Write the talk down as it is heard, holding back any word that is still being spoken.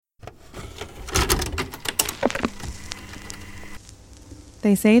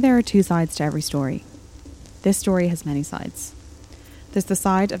They say there are two sides to every story. This story has many sides. There's the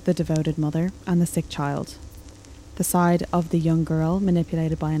side of the devoted mother and the sick child. The side of the young girl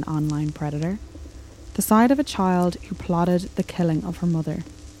manipulated by an online predator. The side of a child who plotted the killing of her mother.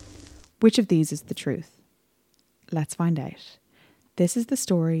 Which of these is the truth? Let's find out. This is the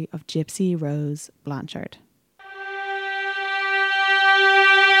story of Gypsy Rose Blanchard.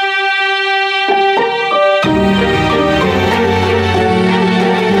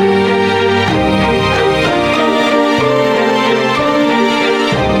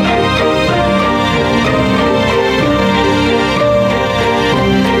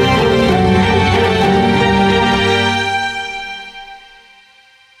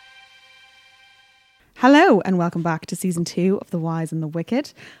 Hello and welcome back to season 2 of The Wise and the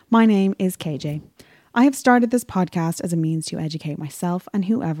Wicked. My name is KJ. I have started this podcast as a means to educate myself and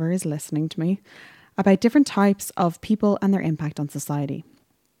whoever is listening to me about different types of people and their impact on society.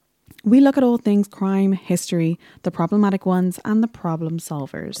 We look at all things crime, history, the problematic ones and the problem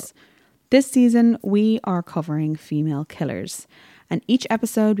solvers. This season we are covering female killers, and each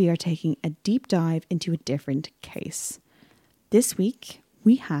episode we are taking a deep dive into a different case. This week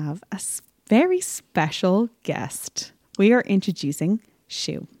we have a very special guest. We are introducing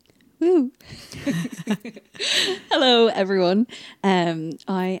Shu. Woo! Hello, everyone.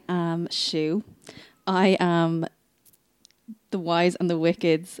 I am Shu. I am The Wise and the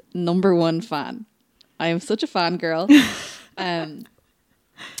Wicked's #1 fan. I am such a fangirl.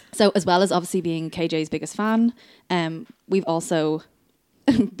 So as well as obviously being KJ's biggest fan, we've also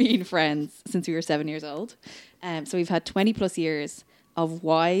been friends since we were 7 years old. So we've had 20 plus years of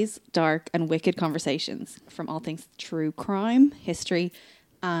wise, dark and wicked conversations from all things true crime, history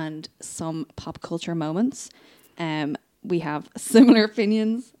and some pop culture moments. We have similar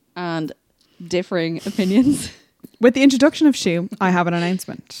opinions and differing opinions. With the introduction of Shu, I have an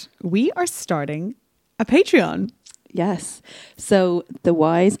announcement. We are starting a Patreon. Yes. So The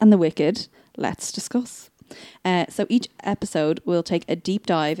Wise and the Wicked, let's discuss. So each episode will take a deep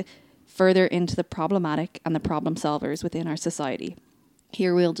dive further into the problematic and the problem solvers within our society.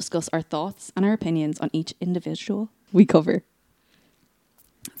 Here we'll discuss our thoughts and our opinions on each individual we cover.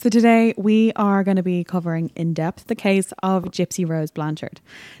 So today we are going to be covering in depth the case of Gypsy Rose Blanchard.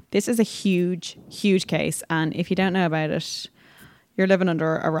 This is a huge, huge case, and if you don't know about it, you're living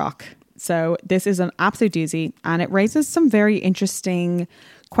under a rock. So this is an absolute doozy, and it raises some very interesting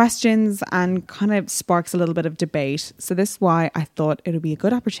questions and kind of sparks a little bit of debate. So this is why I thought it would be a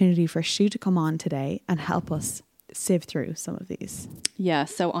good opportunity for Shu to come on today and help us sieve through some of these. Yeah,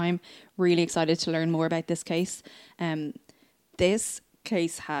 so I'm really excited to learn more about this case. This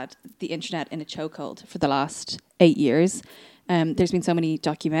case had the internet in a chokehold for the last 8 years. There's been so many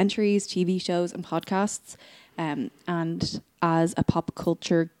documentaries, TV shows and podcasts. And as a pop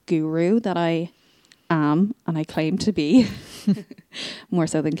culture guru that I am, and I claim to be, more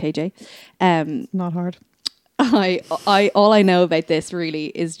so than KJ. Not hard. All I know about this really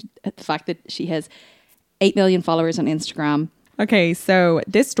is the fact that she has 8 million followers on Instagram. Okay, so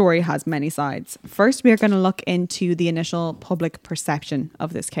this story has many sides. First, we are going to look into the initial public perception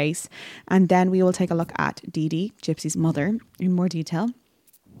of this case, and then we will take a look at Dee Dee, Gypsy's mother, in more detail.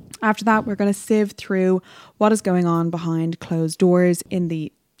 After that, we're going to sieve through what is going on behind closed doors in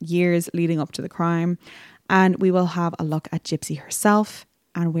the years leading up to the crime, and we will have a look at Gypsy herself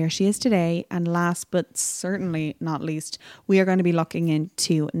and where she is today. And last but certainly not least, we are going to be looking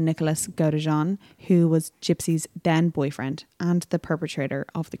into Nicholas Godejohn, who was Gypsy's then boyfriend and the perpetrator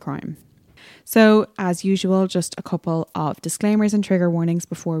of the crime. So as usual, just a couple of disclaimers and trigger warnings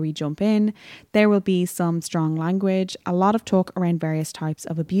before we jump in. There will be some strong language, a lot of talk around various types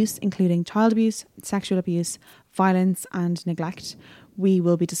of abuse, including child abuse, sexual abuse, violence and neglect. We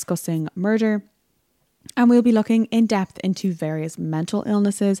will be discussing murder, and we'll be looking in depth into various mental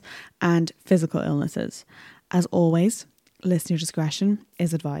illnesses and physical illnesses. As always, listener discretion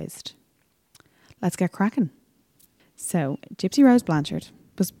is advised. Let's get cracking. So, Gypsy Rose Blanchard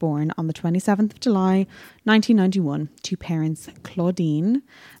was born on the 27th of July, 1991 to parents Claudine,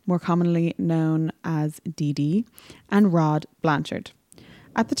 more commonly known as Dee Dee, and Rod Blanchard.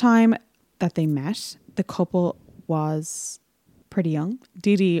 At the time that they met, the couple was pretty young.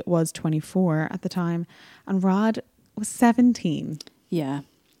 Dee Dee was 24 at the time and Rod was 17. Yeah,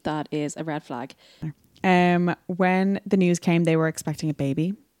 that is a red flag. When the news came they were expecting a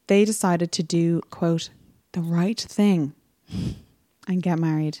baby, they decided to do, quote, the right thing and get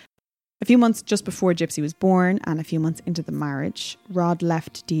married. A few months just before Gypsy was born and a few months into the marriage, Rod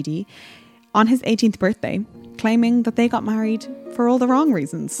left Dee Dee on his 18th birthday, claiming that they got married for all the wrong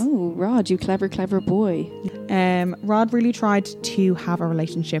reasons. Oh, Rod, you clever, clever boy. Rod really tried to have a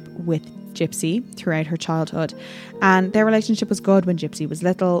relationship with Gypsy throughout her childhood, and their relationship was good when Gypsy was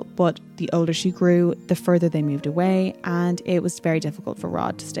little, but the older she grew, the further they moved away, and it was very difficult for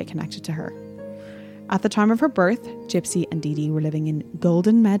Rod to stay connected to her. At the time of her birth, Gypsy and Dee Dee were living in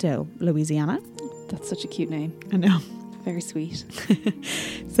Golden Meadow, Louisiana. That's such a cute name. I know. Very sweet.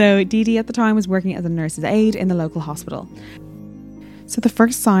 So Dee Dee at the time was working as a nurse's aide in the local hospital. So the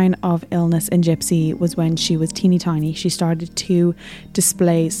first sign of illness in Gypsy was when she was teeny tiny. She started to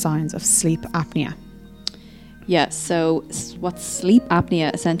display signs of sleep apnea. Yeah, so what sleep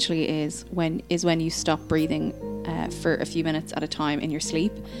apnea essentially is when you stop breathing for a few minutes at a time in your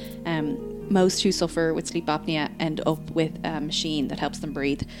sleep. Most who suffer with sleep apnea end up with a machine that helps them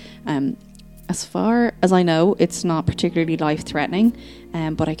breathe. As far as I know, it's not particularly life-threatening,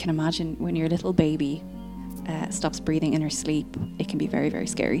 but I can imagine when your little baby stops breathing in her sleep, it can be very, very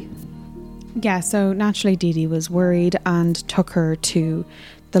scary. Yeah, so naturally Dee Dee was worried and took her to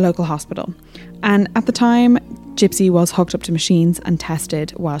the local hospital. And at the time, Gypsy was hooked up to machines and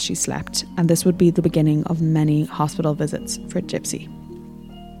tested while she slept. And this would be the beginning of many hospital visits for Gypsy.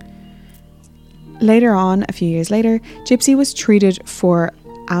 Later on, a few years later, Gypsy was treated for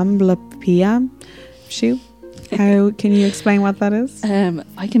amblyopia. How can you explain what that is?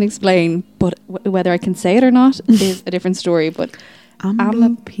 I can explain, but whether I can say it or not is a different story. But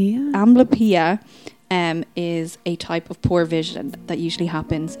amblyopia is a type of poor vision that usually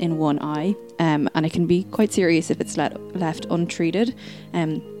happens in one eye, and it can be quite serious if it's left untreated.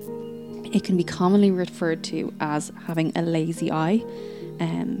 It can be commonly referred to as having a lazy eye,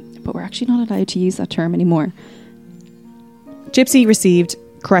 but we're actually not allowed to use that term anymore. Gypsy received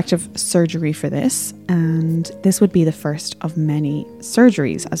corrective surgery for this, and this would be the first of many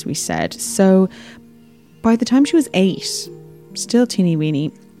surgeries, as we said. So by the time she was 8, still teeny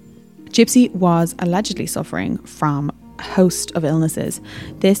weeny, Gypsy was allegedly suffering from a host of illnesses.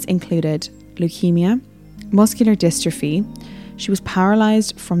 This included leukemia, muscular dystrophy. She was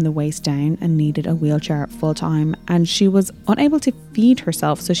paralysed from the waist down and needed a wheelchair full time, and she was unable to feed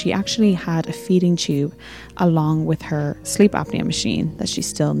herself, so she actually had a feeding tube along with her sleep apnea machine that she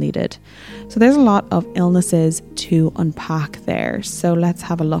still needed. So there's a lot of illnesses to unpack there, so let's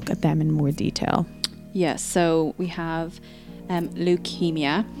have a look at them in more detail. Yes, so we have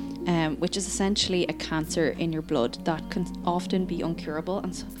leukemia, which is essentially a cancer in your blood that can often be incurable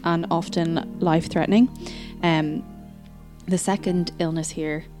and often life-threatening. The second illness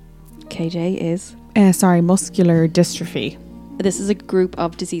here, KJ, is? Muscular dystrophy. This is a group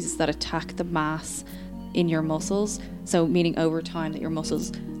of diseases that attack the mass in your muscles. So meaning over time that your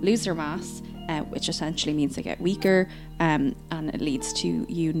muscles lose their mass, which essentially means they get weaker, and it leads to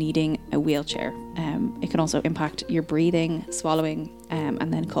you needing a wheelchair. It can also impact your breathing, swallowing,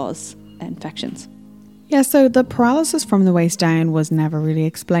 and then cause infections. Yeah, so the paralysis from the waist down was never really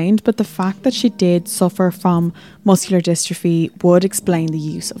explained, but the fact that she did suffer from muscular dystrophy would explain the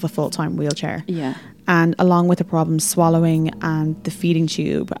use of a full-time wheelchair. Yeah. And along with the problems swallowing and the feeding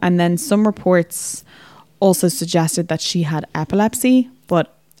tube. And then some reports also suggested that she had epilepsy,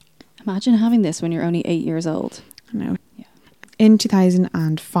 but... Imagine having this when you're only 8 years old. I know. Yeah. In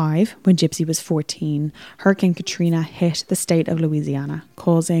 2005, when Gypsy was 14, Hurricane Katrina hit the state of Louisiana,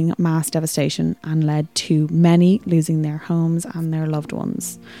 causing mass devastation and led to many losing their homes and their loved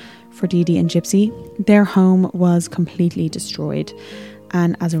ones. For Dee Dee and Gypsy, their home was completely destroyed.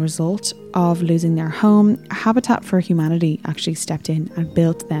 And as a result of losing their home, Habitat for Humanity actually stepped in and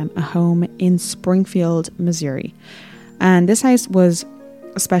built them a home in Springfield, Missouri. And this house was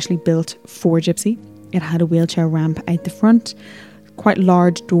especially built for Gypsy. It had a wheelchair ramp out the front, quite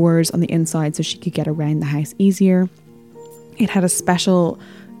large doors on the inside so she could get around the house easier. It had a special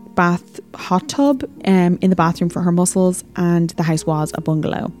hot tub in the bathroom for her muscles, and the house was a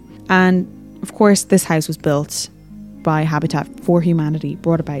bungalow. And of course, this house was built by Habitat for Humanity,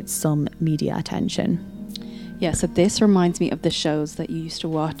 brought about some media attention. Yeah, so this reminds me of the shows that you used to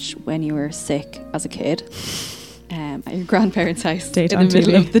watch when you were sick as a kid. At your grandparents' house Daytime in the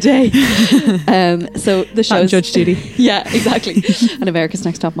middle TV. of the day. So the shows... Judge Judy. Yeah, exactly. And America's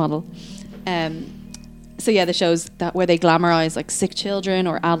Next Top Model. So yeah, the shows that where they glamorise like sick children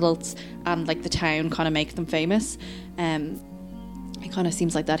or adults, and like the town kind of make them famous. It kind of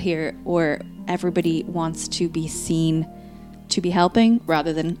seems like that here, or everybody wants to be seen to be helping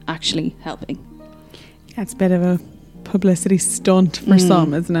rather than actually helping. Yeah, it's a bit of a publicity stunt for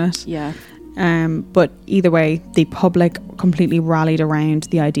some, isn't it? Yeah. But either way, the public completely rallied around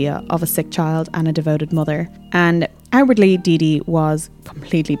the idea of a sick child and a devoted mother. And Outwardly, Dee Dee was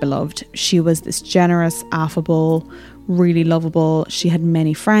completely beloved. She was this generous, affable, really lovable. She had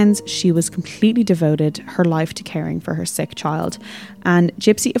many friends. She was completely devoted her life to caring for her sick child. And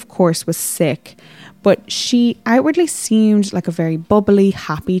Gypsy, of course, was sick, but she outwardly seemed like a very bubbly,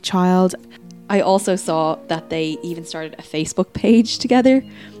 happy child. I also saw that they even started a Facebook page together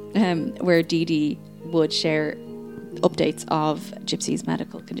where Dee Dee would share updates of Gypsy's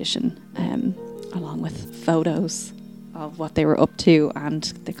medical condition along with photos of what they were up to and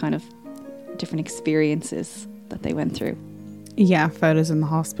the kind of different experiences that they went through. Yeah, photos in the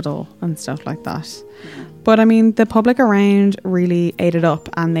hospital and stuff like that. Yeah. But I mean, the public around really ate it up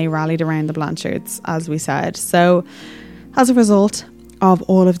and they rallied around the Blanchards, as we said. So as a result of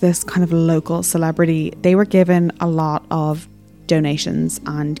all of this kind of local celebrity, they were given a lot of donations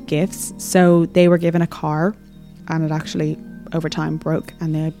and gifts. So they were given a car, and it actually over time broke,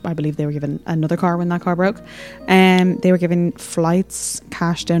 and I believe they were given another car when that car broke. They were given flights,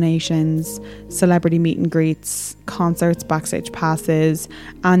 cash donations, celebrity meet and greets, concerts, backstage passes,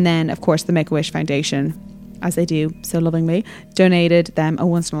 and then of course the Make-A-Wish Foundation, as they do so lovingly, donated them a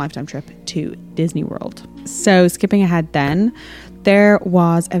once-in-a-lifetime trip to Disney World. So skipping ahead then, there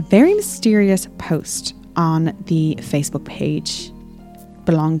was a very mysterious post on the Facebook page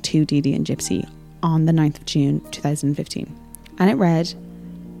belonged to Dee Dee and Gypsy on the 9th of June 2015. And it read,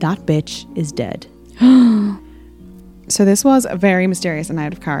 "That bitch is dead." So this was very mysterious and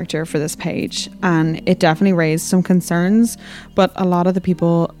out of character for this page, and it definitely raised some concerns, but a lot of the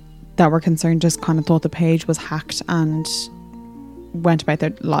people that were concerned just kind of thought the page was hacked and went about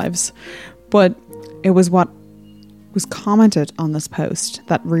their lives. But it was what was commented on this post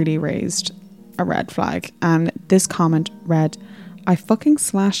that really raised a red flag. And this comment read, "I fucking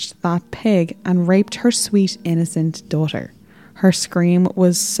slashed that pig and raped her sweet innocent daughter." Her scream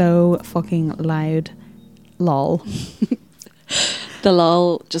was so fucking loud. Lol. The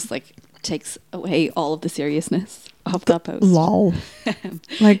lol just like takes away all of the seriousness of that post. Lol.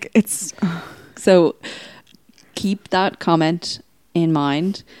 Like it's... So keep that comment in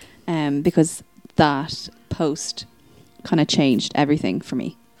mind because that post kind of changed everything for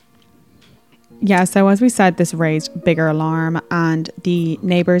me. Yeah, so as we said, this raised bigger alarm, and the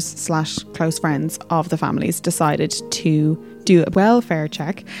neighbours / close friends of the families decided to do a welfare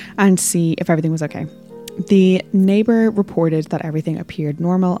check and see if everything was okay. The neighbour reported that everything appeared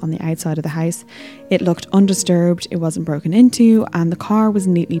normal on the outside of the house. It looked undisturbed, it wasn't broken into, and the car was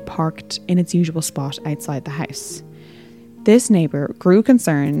neatly parked in its usual spot outside the house. This neighbour grew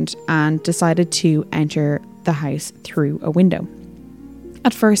concerned and decided to enter the house through a window.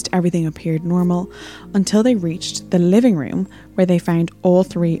 At first, everything appeared normal until they reached the living room where they found all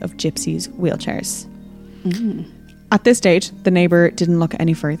 3 of Gypsy's wheelchairs. At this stage, the neighbour didn't look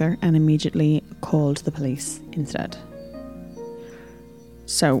any further and immediately called the police instead.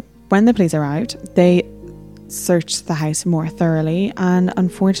 So, when the police arrived, they searched the house more thoroughly, and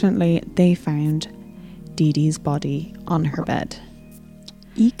unfortunately, they found Dee Dee's body on her bed.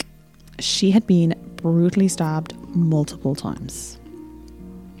 Eek. She had been brutally stabbed multiple times,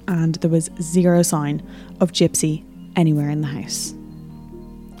 and there was zero sign of Gypsy anywhere in the house.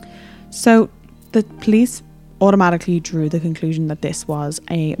 So the police automatically drew the conclusion that this was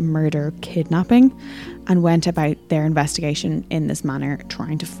a murder kidnapping and went about their investigation in this manner,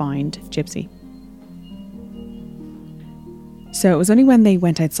 trying to find Gypsy. So it was only when they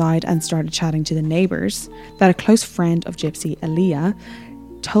went outside and started chatting to the neighbours that a close friend of Gypsy, Aaliyah,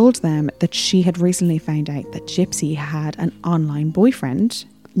 told them that she had recently found out that Gypsy had an online boyfriend,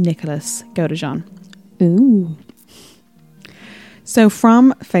 Nicholas Godejohn. Ooh. So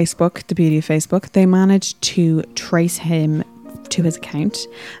from Facebook, the beauty of Facebook, they managed to trace him to his account,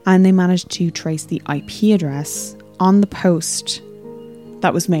 and they managed to trace the IP address on the post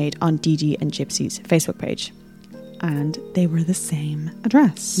that was made on Dee Dee and Gypsy's Facebook page. And they were the same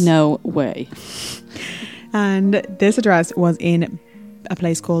address. No way. And this address was in a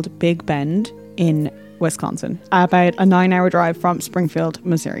place called Big Bend in Wisconsin, about a 9-hour drive from Springfield,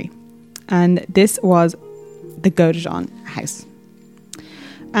 Missouri. And this was the Godejohn house.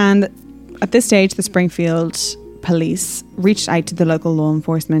 And at this stage, the Springfield police reached out to the local law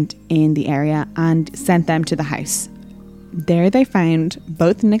enforcement in the area and sent them to the house. There they found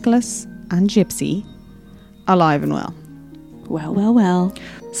both Nicholas and Gypsy alive and well. Well, well, well.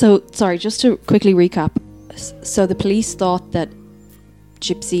 So, sorry, just to quickly recap. So the police thought that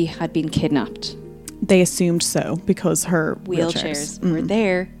Gypsy had been kidnapped. They assumed so because her wheelchairs were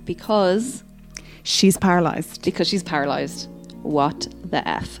there she's paralysed. Because she's paralysed. What the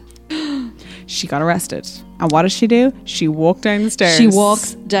F? She got arrested. And what does she do? She walked down the stairs. She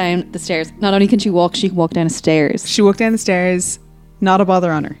walks down the stairs. Not only can she can walk down the stairs. She walked down the stairs, not a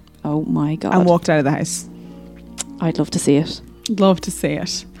bother on her. Oh my God. And walked out of the house. I'd love to see it. Love to see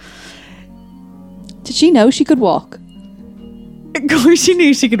it. Did she know she could walk? Of course she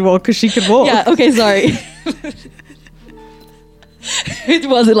knew she could walk because she could walk. Yeah, okay, sorry. It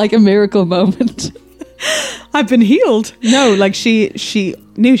wasn't like a miracle moment. I've been healed. No, like she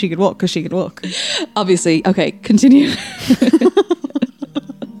knew she could walk because she could walk. Obviously. Okay, continue.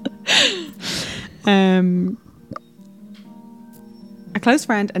 A close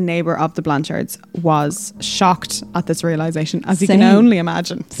friend and neighbour of the Blanchards was shocked at this realisation, as you can only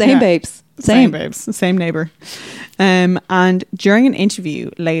imagine. Same babes. Same babes. Same neighbour. And during an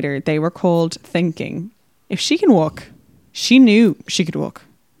interview later, they were called thinking, if she can walk, she knew she could walk.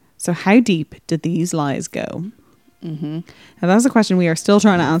 So how deep did these lies go? Mm-hmm. Now that's a question we are still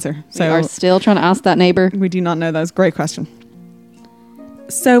trying to answer. So we are still trying to ask that neighbour. We do not know. That's a great question.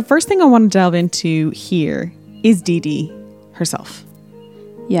 So first thing I want to delve into here is Dee Dee herself.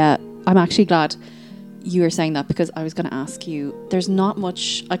 Yeah, I'm actually glad you were saying that, because I was going to ask you, there's not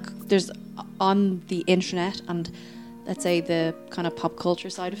much, like, there's on the internet and let's say the kind of pop culture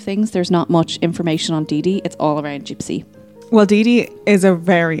side of things, there's not much information on Dee Dee. It's all around Gypsy. Well, Dee Dee is a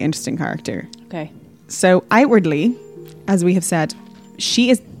very interesting character. Okay. So outwardly, as we have said, she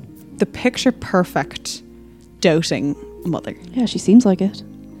is the picture perfect doting mother. Yeah, she seems like it.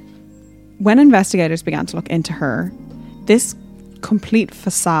 When investigators began to look into her, this complete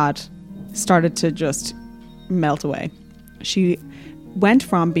facade started to just melt away. She went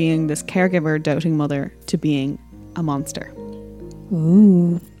from being this caregiver, doting mother to being a monster.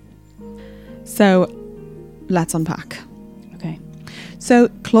 Ooh. So let's unpack. Okay. So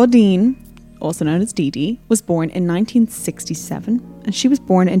Claudine, also known as Dee Dee, was born in 1967, and she was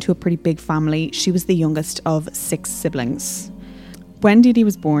born into a pretty big family. She was the youngest of 6 siblings. When Dee Dee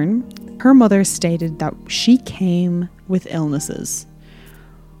was born, her mother stated that she came with illnesses,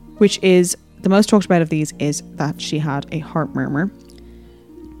 which is the most talked about of these is that she had a heart murmur.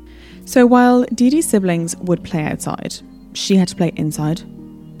 So while Dee Dee's siblings would play outside, she had to play inside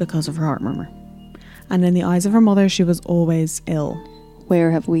because of her heart murmur. And in the eyes of her mother, she was always ill.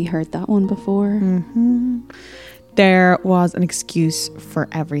 Where have we heard that one before? Mm-hmm. There was an excuse for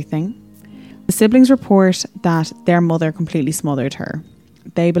everything. The siblings report that their mother completely smothered her.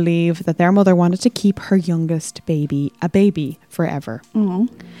 They believe that their mother wanted to keep her youngest baby a baby forever. Aww.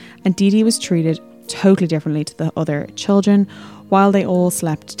 And Dee Dee was treated totally differently to the other children. While they all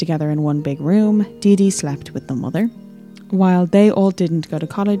slept together in one big room, Dee Dee slept with the mother. While they all didn't go to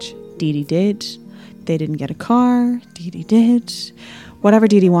college, Dee Dee did. They didn't get a car, Dee Dee did. Whatever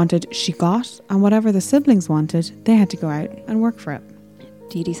Dee Dee wanted, she got. And whatever the siblings wanted, they had to go out and work for it.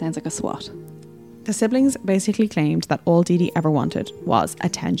 Dee Dee sounds like a SWAT. The siblings basically claimed that all Dee Dee ever wanted was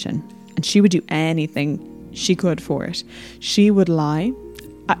attention. And she would do anything she could for it. She would lie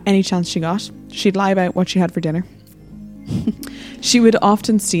at any chance she got. She'd lie about what she had for dinner. She would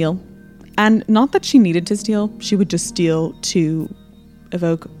often steal. And not that she needed to steal. She would just steal to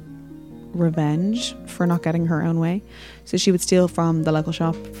evoke revenge for not getting her own way. So she would steal from the local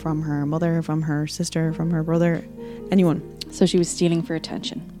shop, from her mother, from her sister, from her brother, anyone. So she was stealing for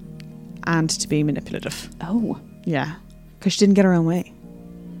attention. And to be manipulative. Oh. Yeah. Because she didn't get her own way.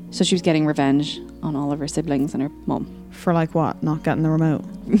 So she was getting revenge on all of her siblings and her mum. For like what? Not getting the remote?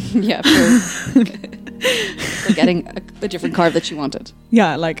 Yeah, for getting a different car that she wanted.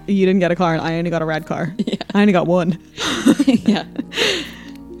 Yeah, like you didn't get a car and I only got a red car. Yeah. I only got one. Yeah.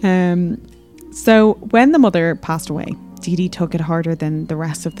 So when the mother passed away, Dee Dee took it harder than the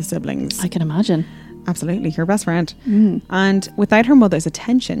rest of the siblings. I can imagine. Absolutely, her best friend. Mm. And without her mother's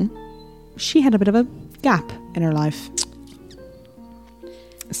attention, she had a bit of a gap in her life.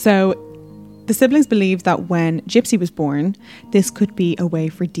 So the siblings believed that when Gypsy was born, this could be a way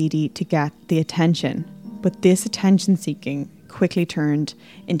for Dee Dee to get the attention. But this attention seeking quickly turned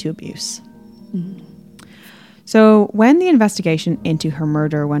into abuse. Mm. So when the investigation into her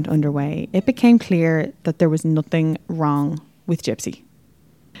murder went underway, it became clear that there was nothing wrong with Gypsy.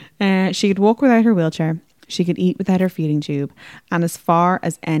 She could walk without her wheelchair, she could eat without her feeding tube, and as far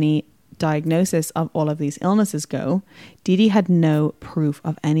as any diagnosis of all of these illnesses go, Dee Dee had no proof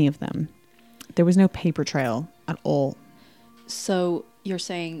of any of them. There was no paper trail at all. So you're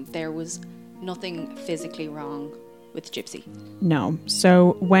saying there was nothing physically wrong with Gypsy? No.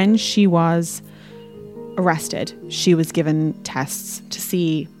 So when she was arrested, she was given tests to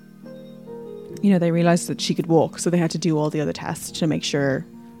see, they realised that she could walk, so they had to do all the other tests to make sure.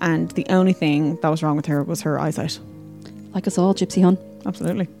 And the only thing that was wrong with her was her eyesight. Like us all, Gypsy Hun.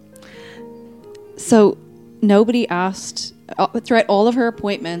 Absolutely. So nobody asked, throughout all of her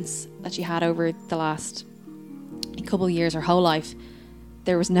appointments that she had over the last couple of years, her whole life,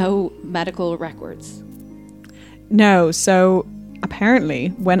 there was no medical records. No, so apparently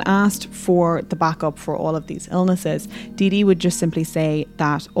when asked for the backup for all of these illnesses, Dee Dee would just simply say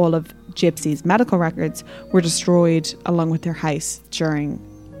that all of Gypsy's medical records were destroyed along with their house during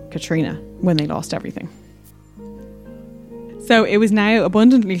Katrina when they lost everything. So it was now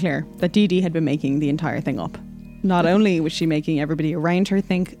abundantly clear that Dee Dee had been making the entire thing up. Not only was she making everybody around her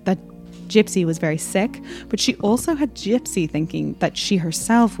think that Gypsy was very sick, but she also had Gypsy thinking that she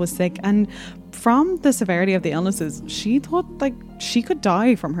herself was sick, and from the severity of the illnesses, she thought like she could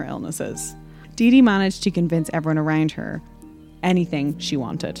die from her illnesses. Dee Dee managed to convince everyone around her anything she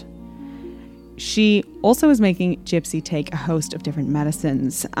wanted. She also was making Gypsy take a host of different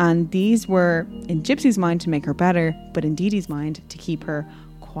medicines, and these were, in Gypsy's mind, to make her better, but in Dee Dee's mind, to keep her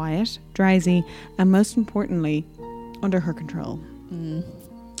quiet, drowsy, and most importantly, under her control.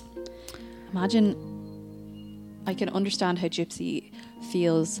 Imagine, I can understand how Gypsy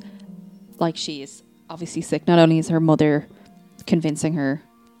feels like she is obviously sick. Not only is her mother convincing her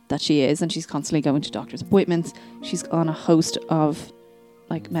that she is, and she's constantly going to doctor's appointments, she's on a host of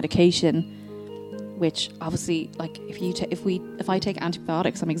like medication, which obviously, like if I take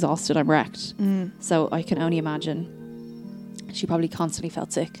antibiotics, I'm exhausted, I'm wrecked. So I can only imagine she probably constantly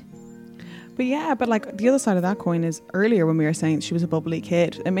felt sick. But yeah, but like the other side of that coin is earlier when we were saying she was a bubbly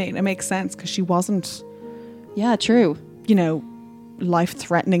kid, it makes sense because she wasn't, true,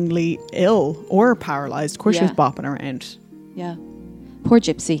 life-threateningly ill or paralysed. Of course she was bopping around. Yeah. Poor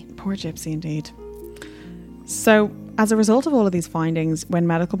Gypsy. Poor Gypsy indeed. So as a result of all of these findings, when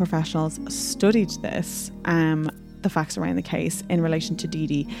medical professionals studied this, the facts around the case in relation to Dee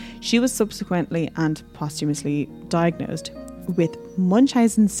Dee, she was subsequently and posthumously diagnosed with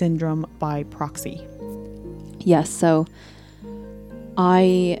Munchausen syndrome by proxy. Yes, so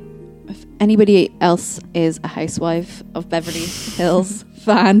if anybody else is a housewife of Beverly Hills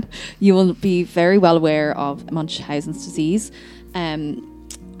fan, you will be very well aware of Munchausen's disease and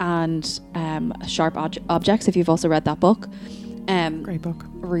Sharp Objects, if you've also read that book. Great book.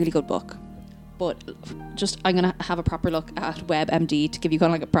 Really good book. But I'm going to have a proper look at WebMD to give you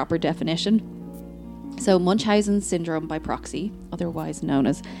kind of like a proper definition. So Munchausen syndrome by proxy, otherwise known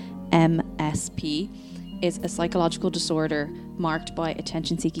as MSP, is a psychological disorder marked by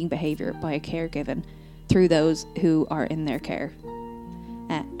attention-seeking behaviour by a caregiver through those who are in their care.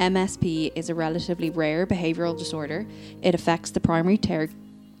 MSP is a relatively rare behavioural disorder. It affects the primary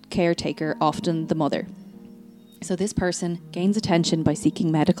caretaker, often the mother. So this person gains attention by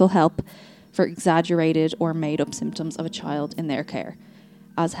seeking medical help for exaggerated or made-up symptoms of a child in their care.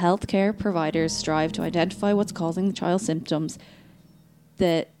 As healthcare providers strive to identify what's causing the child's symptoms,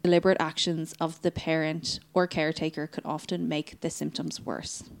 the deliberate actions of the parent or caretaker could often make the symptoms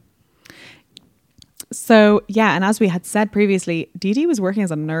worse. So, yeah, and as we had said previously, Dee Dee was working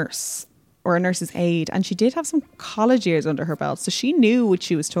as a nurse or a nurse's aide, and she did have some college years under her belt, so she knew what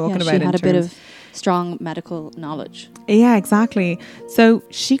she was talking about. She had a bit of strong medical knowledge. Yeah, exactly. So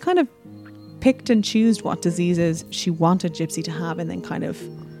she kind of picked and chose what diseases she wanted Gypsy to have, and then kind of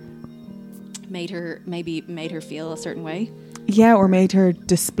made her feel a certain way. Yeah, or made her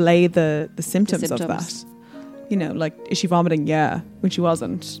display the symptoms of that. Like, is she vomiting? Yeah, when she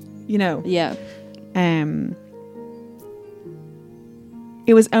wasn't. Yeah.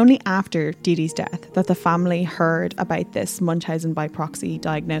 It was only after Dee Dee's death that the family heard about this Munchausen by proxy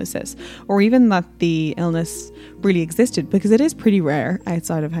diagnosis, or even that the illness really existed, because it is pretty rare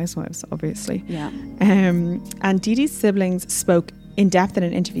outside of housewives, obviously. Yeah. And Dee Dee's siblings spoke in depth in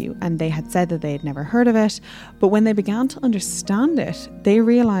an interview, and they had said that they had never heard of it, but when they began to understand it, they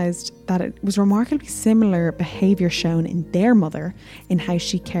realised that it was remarkably similar behaviour shown in their mother in how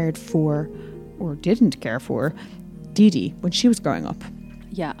she cared for, or didn't care for, Dee Dee when she was growing up.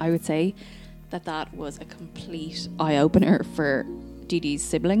 Yeah, I would say that was a complete eye-opener for Dee Dee's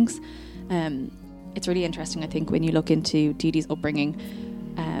siblings. It's really interesting, I think, when you look into Dee Dee's upbringing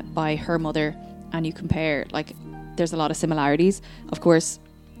by her mother and you compare, like, there's a lot of similarities. Of course,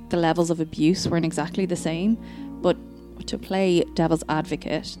 the levels of abuse weren't exactly the same, but to play devil's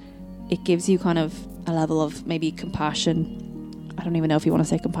advocate, it gives you kind of a level of maybe compassion. I don't even know if you want to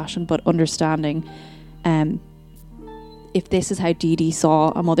say compassion, but understanding. If this is how Dee Dee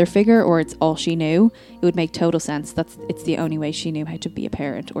saw a mother figure, or it's all she knew, it would make total sense that it's the only way she knew how to be a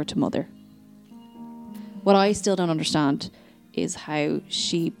parent or to mother. What I still don't understand is how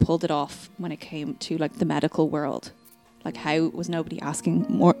she pulled it off when it came to like the medical world. Like, how was nobody asking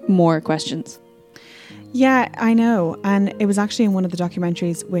more questions? Yeah, I know. And it was actually in one of the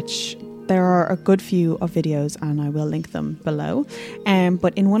documentaries there are a good few of videos, and I will link them below.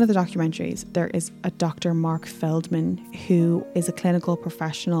 But in one of the documentaries, there is a Dr. Mark Feldman, who is a clinical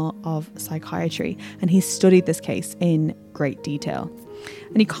professional of psychiatry, and he studied this case in great detail.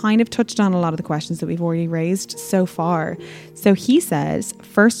 And he kind of touched on a lot of the questions that we've already raised so far. So he says,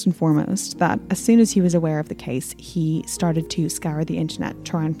 first and foremost, that as soon as he was aware of the case, he started to scour the internet,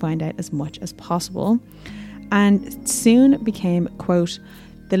 try and find out as much as possible, and soon became, quote,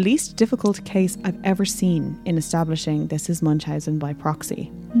 the least difficult case I've ever seen in establishing this is Munchausen by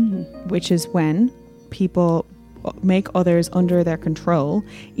proxy, which is when people make others under their control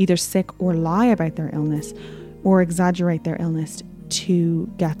either sick or lie about their illness or exaggerate their illness to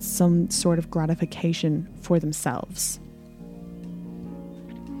get some sort of gratification for themselves.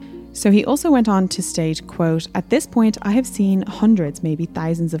 So he also went on to state, quote, at this point I have seen hundreds, maybe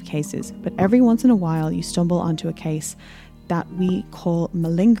thousands of cases, but every once in a while you stumble onto a case that we call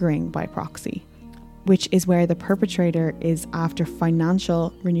malingering by proxy, which is where the perpetrator is after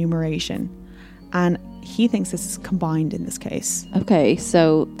financial remuneration. And he thinks this is combined in this case. Okay,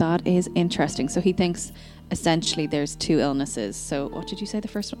 so that is interesting. So he thinks essentially there's two illnesses. So what did you say the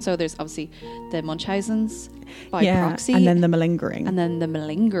first one? So there's obviously the Munchausen's by proxy. And then the malingering.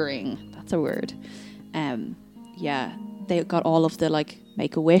 That's a word. They got all of the like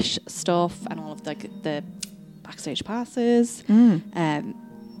Make-A-Wish stuff and all of the backstage passes.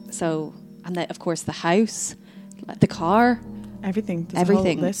 So, and then of course the house, the car. Everything.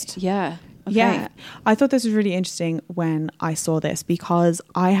 Everything. Whole list. Yeah. Okay. Yeah, I thought this was really interesting when I saw this, because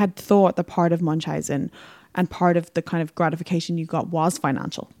I had thought the part of Munchausen and part of the kind of gratification you got was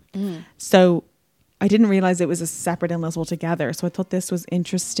financial. So I didn't realize it was a separate illness altogether. So I thought this was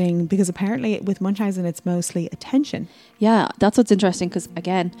interesting because apparently with Munchausen, it's mostly attention. Yeah, that's what's interesting, because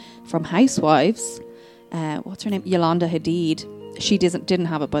again, from Housewives, what's her name? Yolanda Hadid. She didn't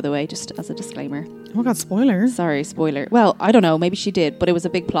have it, by the way, just as a disclaimer. Oh my God, spoiler. Sorry, spoiler. Well, I don't know. Maybe she did, but it was a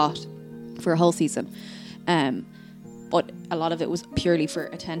big plot for a whole season. But a lot of it was purely for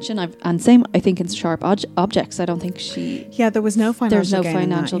attention. And same, I think, in Sharp Objects. I don't think she... Yeah, there was no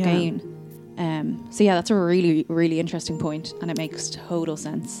financial gain. So yeah, that's a really, really interesting point, and it makes total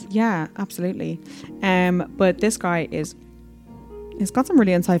sense. Yeah, absolutely. But this guy he's got some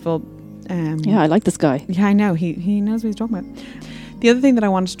really insightful... I like this guy. Yeah, I know. He knows what he's talking about. The other thing that I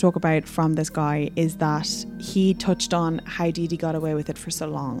wanted to talk about from this guy is that he touched on how Dee got away with it for so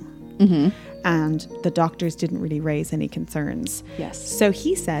long. And the doctors didn't really raise any concerns. Yes. So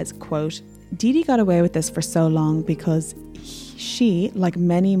he says, quote, Dee got away with this for so long because she, like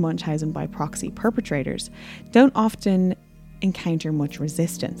many Munchausen by proxy perpetrators, don't often encounter much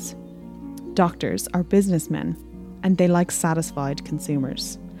resistance. Doctors are businessmen and they like satisfied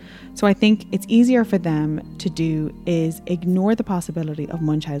consumers. So I think it's easier for them to do is ignore the possibility of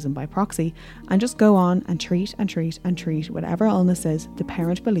Munchausen by proxy and just go on and treat whatever illnesses the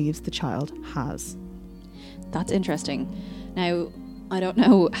parent believes the child has. That's interesting. Now, I don't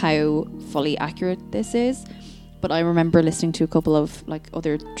know how fully accurate this is, but I remember listening to a couple of like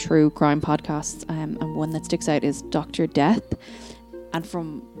other true crime podcasts, and one that sticks out is Dr. Death. And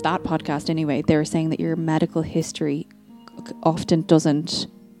from that podcast anyway, they were saying that your medical history often doesn't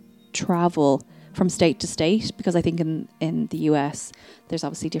travel from state to state, because I think in the US there's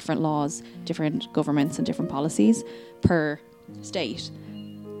obviously different laws, different governments and different policies per state.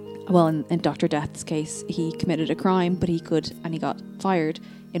 Well, in Dr. Death's case, he committed a crime, but he got fired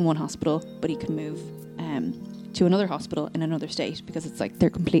in one hospital, but he could move to another hospital in another state, because it's like they're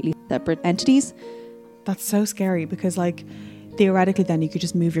completely separate entities. That's so scary, because like theoretically then you could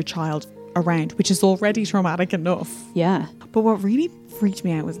just move your child around, which is already traumatic enough. Yeah. But what really freaked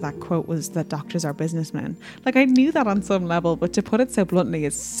me out was that quote was that doctors are businessmen. Like, I knew that on some level, but to put it so bluntly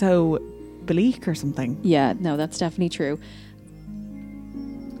is so bleak or something. Yeah, no, that's definitely true.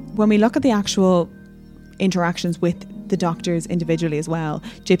 When we look at the actual interactions with the doctors individually as well,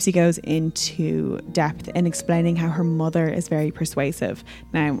 Gypsy goes into depth in explaining how her mother is very persuasive.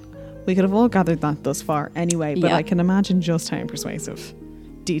 Now, we could have all gathered that thus far anyway, but I can imagine just how persuasive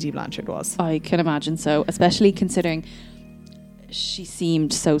Dee Blanchard was. I can imagine so, especially considering she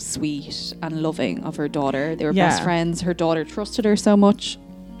seemed so sweet and loving of her daughter. They were best friends. Her daughter trusted her so much.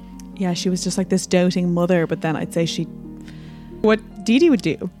 Yeah, she was just like this doting mother, but then I'd say what Dee would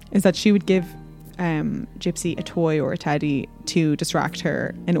do is that she would give Gypsy a toy or a teddy to distract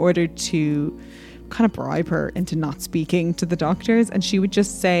her in order to kind of bribe her into not speaking to the doctors, and she would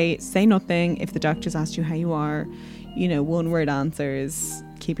just say nothing. If the doctors asked you how you are, one word answers,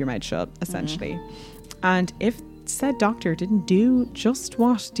 keep your mouth shut, essentially. And if said doctor didn't do just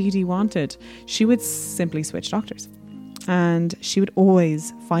what Dee wanted, she would simply switch doctors. And she would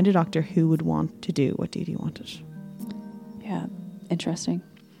always find a doctor who would want to do what Dee Dee wanted. Yeah, interesting.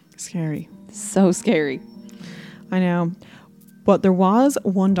 Scary. So scary. I know. But there was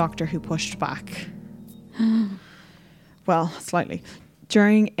one doctor who pushed back. Well, slightly.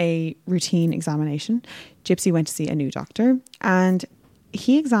 During a routine examination, Gypsy went to see a new doctor, and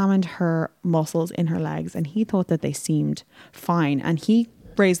he examined her muscles in her legs, and he thought that they seemed fine. And he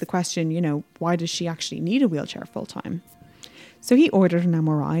raised the question, why does she actually need a wheelchair full time? So he ordered an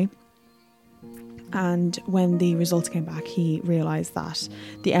MRI. And when the results came back, he realised that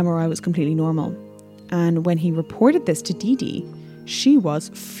the MRI was completely normal. And when he reported this to Dee Dee, she was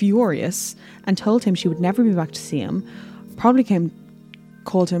furious and told him she would never be back to see him. Probably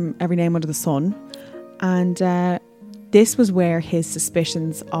called him every name under the sun. And this was where his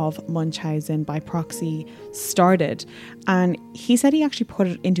suspicions of Munchausen by proxy started. And he said he actually put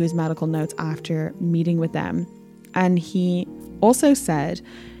it into his medical notes after meeting with them. And he also said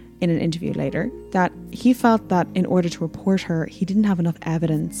in an interview later that he felt that in order to report her, he didn't have enough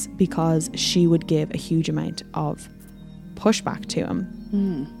evidence because she would give a huge amount of pushback to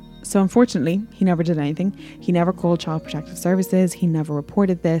him. So unfortunately, he never did anything. He never called Child Protective Services. He never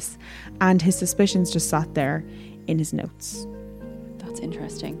reported this. And his suspicions just sat there in his notes. That's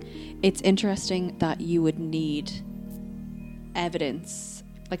interesting. It's interesting that you would need evidence,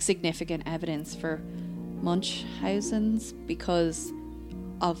 like significant evidence for Munchausen's because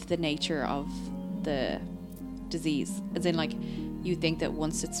of the nature of the disease. As in, like, you think that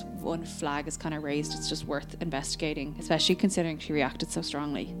once it's one flag is kind of raised, it's just worth investigating, especially considering she reacted so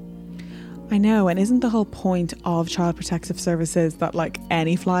strongly. I know, and isn't the whole point of Child Protective Services that like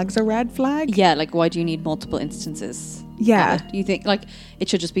any flag's a red flag? Yeah, like why do you need multiple instances? Yeah. You think like it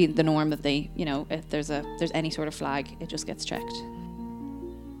should just be the norm that they, if there's any sort of flag, it just gets checked.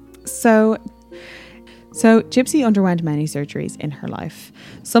 So Gypsy underwent many surgeries in her life,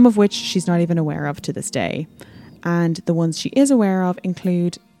 some of which she's not even aware of to this day. And the ones she is aware of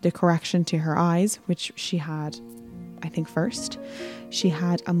include the correction to her eyes, which she had, I think, first. She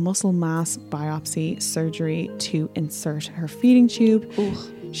had a muscle mass biopsy surgery to insert her feeding tube.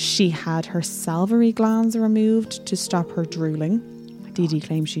 Ooh. She had her salivary glands removed to stop her drooling. Dee Dee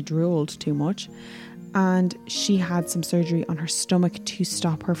claims she drooled too much. And she had some surgery on her stomach to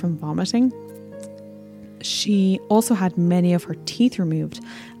stop her from vomiting. She also had many of her teeth removed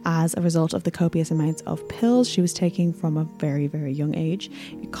as a result of the copious amounts of pills she was taking from a very, very young age.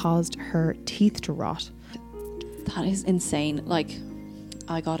 It caused her teeth to rot. That is insane. Like,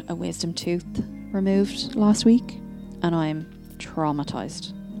 I got a wisdom tooth removed last week and I'm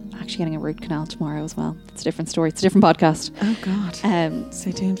traumatized. Actually getting a root canal tomorrow as well. It's a different story. It's a different podcast. Oh God.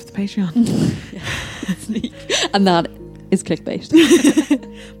 Stay tuned for the Patreon. And that is clickbait.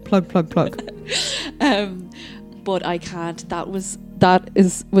 Plug. But I can't. That was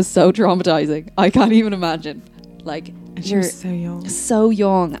so traumatizing. I can't even imagine. Like, and she was so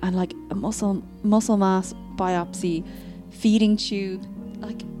young, and like a muscle mass biopsy, feeding tube,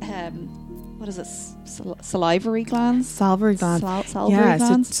 like what is it? Salivary glands. Salivary glands. Salivary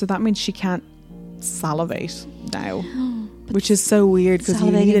glands. So that means she can't salivate now, which is so weird because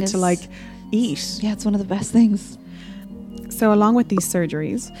you need it to like eat. Yeah, it's one of the best things. So along with these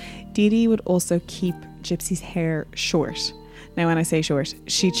surgeries, Dee Dee would also keep Gypsy's hair short. Now, when I say short,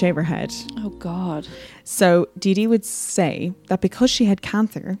 she'd shave her head. Oh, God. So Dee Dee would say that because she had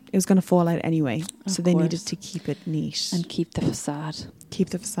cancer, it was going to fall out anyway. So they needed to keep it neat. And keep the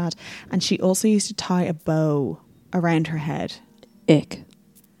facade. And she also used to tie a bow around her head. Ick.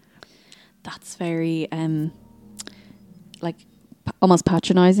 That's very, almost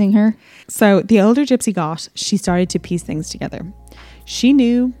patronising her. So the older Gypsy got, she started to piece things together. She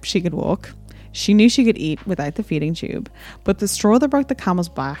knew she could walk. She knew she could eat without the feeding tube. But the straw that broke the camel's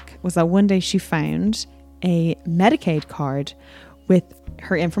back was that one day she found a Medicaid card with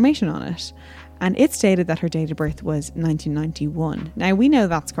her information on it. And it stated that her date of birth was 1991. Now, we know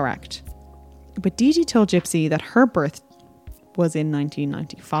that's correct. But Dee Dee told Gypsy that her birth was in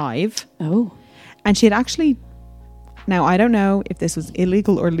 1995. Oh. And she had actually... Now, I don't know if this was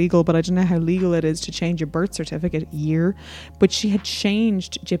illegal or legal, but I don't know how legal it is to change your birth certificate year. But she had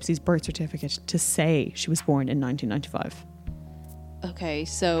changed Gypsy's birth certificate to say she was born in 1995. Okay,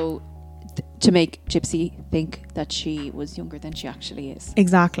 so to make Gypsy think that she was younger than she actually is.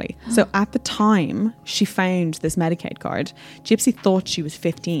 Exactly. So at the time she found this Medicaid card, Gypsy thought she was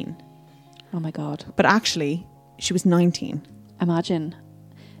 15. Oh my God. But actually, she was 19. Imagine.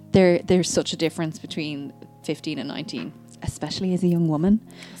 There's such a difference between 15 and 19, especially as a young woman.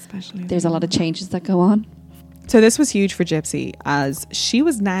 There's a lot of changes that go on. So this was huge for Gypsy as she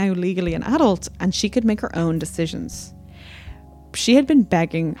was now legally an adult and she could make her own decisions. She had been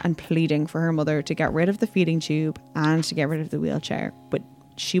begging and pleading for her mother to get rid of the feeding tube and to get rid of the wheelchair, but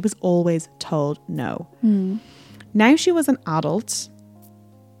she was always told no. Now she was an adult.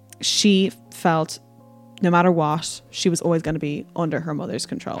 She felt no matter what, she was always going to be under her mother's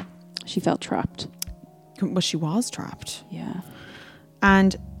control. She felt trapped. Well, she was trapped. Yeah.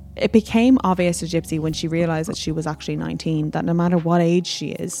 And it became obvious to Gypsy when she realised that she was actually 19 that no matter what age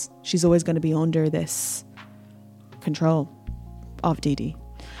she is, she's always going to be under this control of Dee Dee.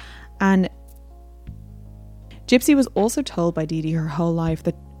 And Gypsy was also told by Dee Dee her whole life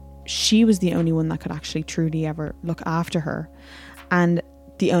that she was the only one that could actually truly ever look after her and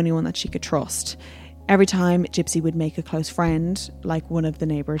the only one that she could trust. Every time Gypsy would make a close friend, like one of the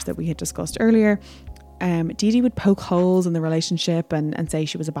neighbours that we had discussed earlier, Dee Dee would poke holes in the relationship and say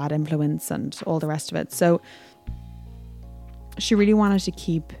she was a bad influence and all the rest of it. So she really wanted to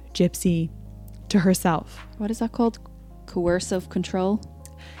keep Gypsy to herself. What is that called? Coercive control?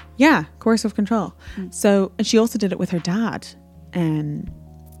 Yeah, coercive control. So, and she also did it with her dad.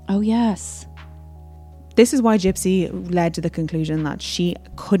 Oh, yes. This is why Gypsy led to the conclusion that she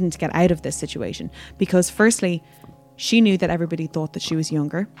couldn't get out of this situation. Because firstly, she knew that everybody thought that she was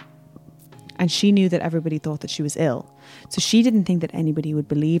younger. And she knew that everybody thought that she was ill. So she didn't think that anybody would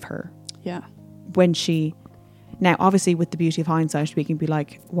believe her. Yeah. When she... Now, obviously, with the beauty of hindsight, we can be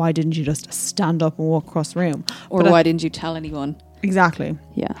like, why didn't you just stand up and walk across the room? Or why didn't you tell anyone? Exactly.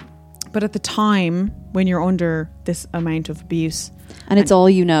 Yeah. But at the time, when you're under this amount of abuse... And it's all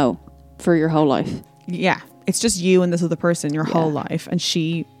you know for your whole life. Yeah. It's just you and this other person your whole life. And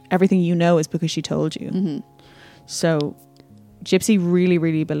everything you know is because she told you. Mm-hmm. So Gypsy really,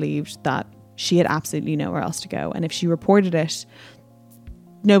 really believed that she had absolutely nowhere else to go. And if she reported it,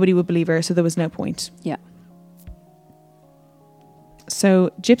 nobody would believe her. So there was no point. Yeah.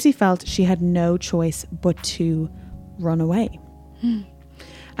 So Gypsy felt she had no choice but to run away. And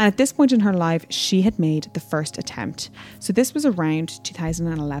at this point in her life, she had made the first attempt. So this was around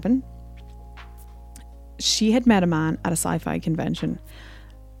 2011. She had met a man at a sci-fi convention.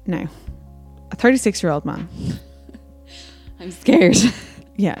 Now, a 36-year-old man. I'm scared.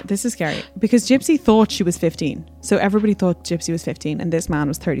 Yeah, this is scary. Because Gypsy thought she was 15. So everybody thought Gypsy was 15 and this man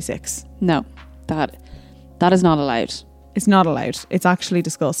was 36. No, that is not allowed. It's not allowed. It's actually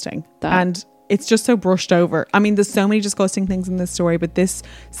disgusting. And it's just so brushed over. I mean, there's so many disgusting things in this story, but this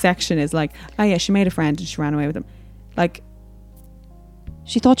section is like, oh yeah, she made a friend and she ran away with him. Like,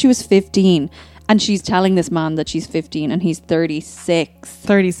 she thought she was 15 and she's telling this man that she's 15 and he's 36.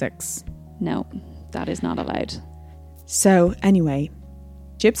 36. No, that is not allowed. So anyway,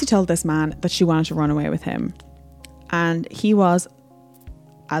 Gypsy told this man that she wanted to run away with him. And he was,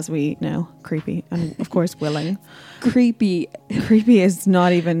 as we know, creepy and of course willing. Creepy is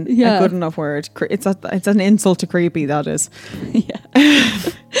not even a good enough word. It's an insult to creepy, that is.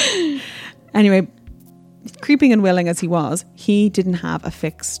 Yeah. Anyway, creeping and willing as he was, he didn't have a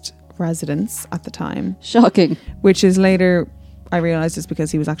fixed residence at the time. Shocking. Which is later I realised is because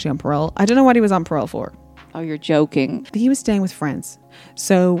he was actually on parole. I don't know what he was on parole for. Oh, you're joking. He was staying with friends.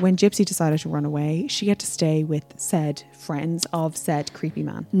 So when Gypsy decided to run away, she had to stay with said friends of said creepy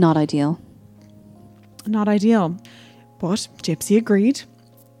man. Not ideal. Not ideal. But Gypsy agreed.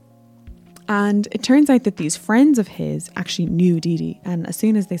 And it turns out that these friends of his actually knew Dee Dee. And as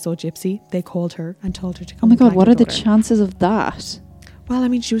soon as they saw Gypsy, they called her and told her to come. Oh my God, what are the chances of that? Well, I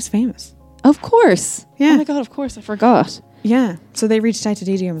mean, she was famous. Of course. Yeah. Oh my God, of course. I forgot. Yeah. So they reached out to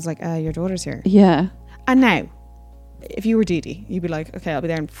Dee Dee and was like, your daughter's here. Yeah. And now, if you were Dee Dee, you'd be like, okay, I'll be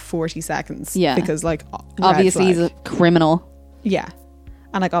there in 40 seconds. Yeah. Because like, obviously he's a criminal. Yeah.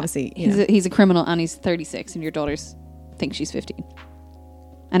 And like, obviously, he's a criminal and he's 36 and your daughters think she's 15.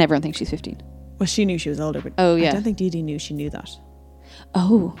 And everyone thinks she's 15. Well, she knew she was older, but I don't think Dee Dee knew she knew that.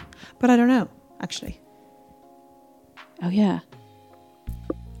 Oh. But I don't know, actually. Oh, yeah.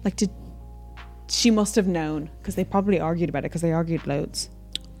 Like, she must have known because they probably argued about it because they argued loads.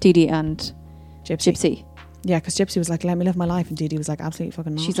 Dee Dee and Gypsy. Yeah, because Gypsy was like, let me live my life. And Dee Dee was like, absolutely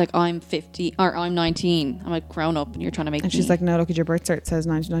fucking not. She's like, I'm 50 or I'm 19. I'm a grown up and you're trying to make me. And she's like, no, look at your birth cert. It says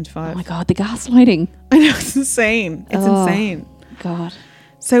 1995. Oh my God, the gaslighting. I know, it's insane. It's insane. God.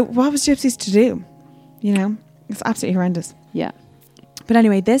 So what was Gypsy's to do? You know, it's absolutely horrendous. Yeah. But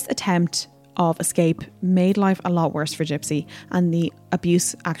anyway, this attempt of escape made life a lot worse for Gypsy. And the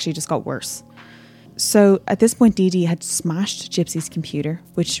abuse actually just got worse. So at this point, Dee Dee had smashed Gypsy's computer,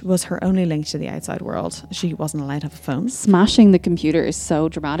 which was her only link to the outside world. She wasn't allowed to have a phone. Smashing the computer is so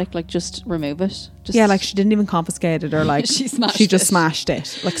dramatic. Like, just remove it. Yeah, like she didn't even confiscate it or like she just smashed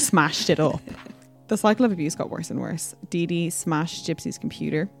it, like smashed it up. The cycle of abuse got worse and worse. Dee Dee smashed Gypsy's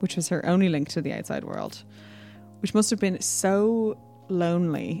computer, which was her only link to the outside world. which must have been so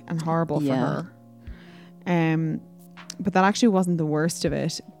lonely and horrible for her. But that actually wasn't the worst of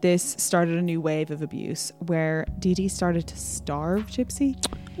it. This started a new wave of abuse where Dee Dee started to starve Gypsy.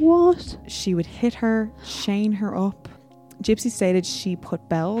 What? She would hit her, chain her up. Gypsy stated she put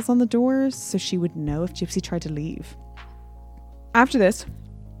bells on the doors so she would know if Gypsy tried to leave. After this,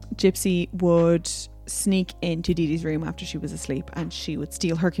 Gypsy would sneak into Dee Dee's room after she was asleep, and she would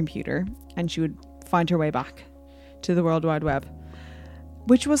steal her computer, and she would find her way back to the World Wide Web,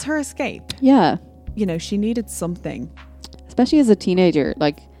 which was her escape. Yeah. You know, she needed something. Especially as a teenager,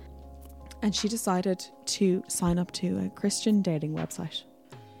 like. And she decided to sign up to a Christian dating website.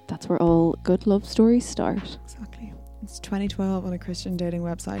 That's where all good love stories start. Exactly. It's 2012 on a Christian dating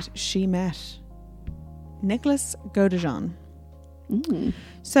website. She met Nicholas Godejean.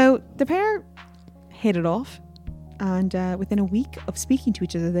 So the pair hit it off, and within a week of speaking to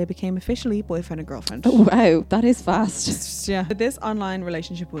each other, they became officially boyfriend and girlfriend. Oh, wow, that is fast. Yeah. But this online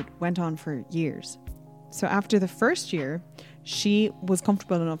relationship went on for years. So after the first year, she was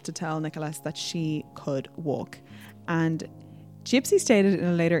comfortable enough to tell Nicholas that she could walk. And Gypsy stated in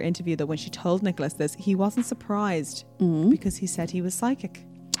a later interview that when she told Nicholas this, he wasn't surprised because he said he was psychic.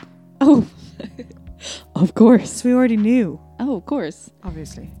 Oh, of course. So we already knew. Oh, of course.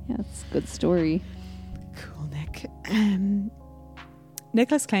 Obviously. Yeah, it's a good story. Cool, Nick.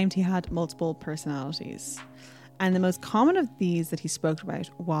 Nicholas claimed he had multiple personalities. And the most common of these that he spoke about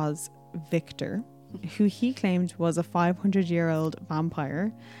was Victor, who he claimed was a 500-year-old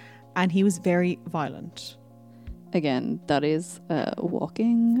vampire. And he was very violent. Again, that is a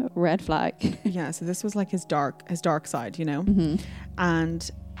walking red flag. Yeah, so this was like his dark side, you know? And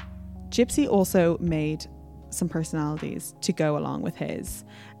Gypsy also made some personalities to go along with his,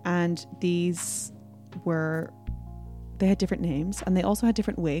 and these they had different names, and they also had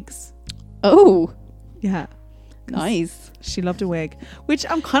different wigs. Oh, yeah, nice. She loved a wig, which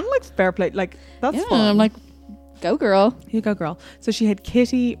I'm kind of like fair play, like that's fun. I'm like, go girl. You go girl. So she had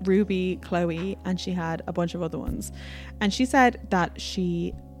Kitty, Ruby, Chloe, and she had a bunch of other ones, and she said that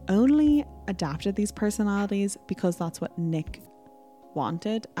she only adapted these personalities because that's what Nick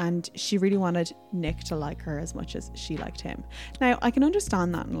wanted, and she really wanted Nick to like her as much as she liked him. Now I can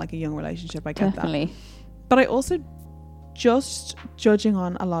understand that in like a young relationship, I get Definitely. that, but I also, just judging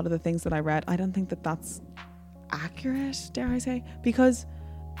on a lot of the things that I read, I don't think that that's accurate, dare I say, because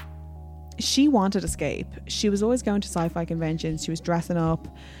she wanted escape. She was always going to sci-fi conventions, she was dressing up,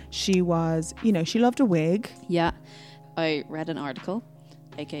 she was, you know, she loved a wig. Yeah, I read an article,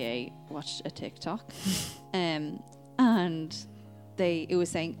 aka watched a TikTok, and it was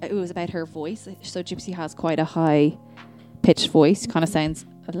saying it was about her voice. So Gypsy has quite a high pitched voice, kind of sounds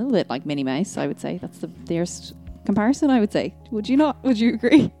a little bit like Minnie Mouse, I would say. That's the nearest comparison, I would say. Would you not? Would you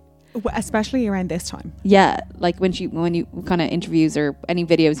agree? Especially around this time. Yeah, like when you kind of interviews or any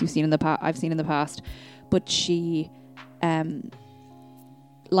videos you've seen in the past, I've seen in the past, but she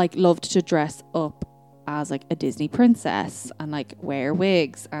like loved to dress up as like a Disney princess and like wear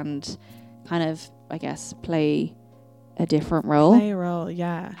wigs and kind of, I guess, play a different role. Play a role,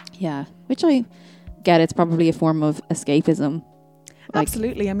 yeah. Yeah, which I get. It's probably a form of escapism. Like,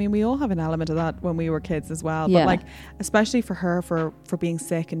 absolutely. I mean, we all have an element of that when we were kids as well. Yeah. But like, especially for her, for being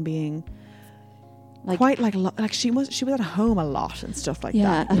sick and being like quite like she was at home a lot and stuff like that.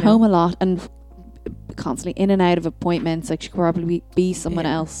 Yeah, at home a lot and constantly in and out of appointments. Like she could probably be someone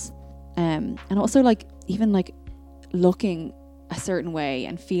else. And also like even like looking a certain way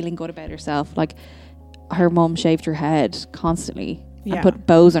and feeling good about herself. Like her mum shaved her head constantly and put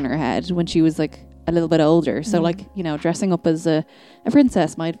bows on her head when she was like a little bit older. So like, you know, dressing up as a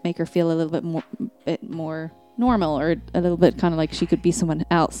princess might make her feel a little bit more normal, or a little bit kind of like she could be someone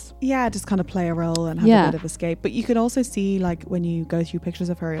else. Yeah, just kind of play a role and have a bit of escape. But you could also see, like, when you go through pictures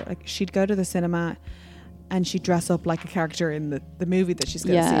of her, like she'd go to the cinema and she'd dress up like a character in the movie that she's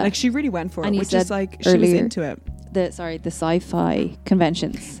going to see. Like she really went for it, which is like she was into it. The sci-fi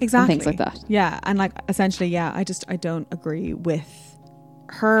conventions, exactly, and things like that. Yeah, and like essentially, I don't agree with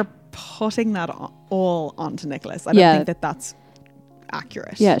her putting that all onto Nicholas. I don't think that that's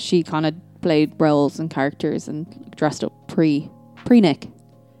accurate. Yeah, she kind of played roles and characters and dressed up pre-Nick.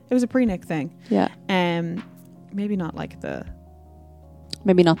 It was a pre-Nick thing. Yeah. Maybe not like the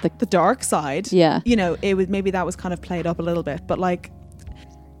dark side. Yeah. You know, maybe that was kind of played up a little bit, but like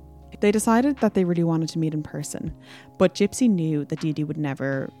they decided that they really wanted to meet in person. But Gypsy knew that Dee Dee would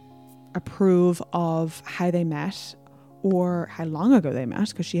never approve of how they met or how long ago they met,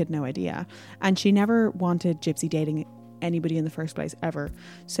 because she had no idea. And she never wanted Gypsy dating anybody in the first place ever.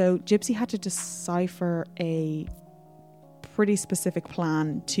 So Gypsy had to decipher a pretty specific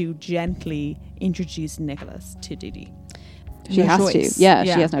plan to gently introduce Nicholas to Dee Dee. She has to. Yeah,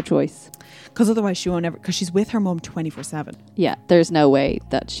 she has no choice. Because otherwise she won't ever, because she's with her mum 24/7. Yeah, there's no way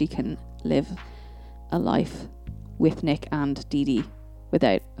that she can live a life with Nick and Dee Dee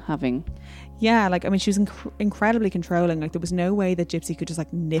without having... Yeah, like, I mean, she was incredibly controlling. Like, there was no way that Gypsy could just,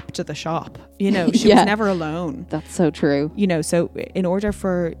 like, nip to the shop. You know, she was never alone. That's so true. You know, so in order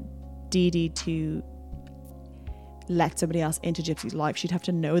for Dee Dee to let somebody else into Gypsy's life, she'd have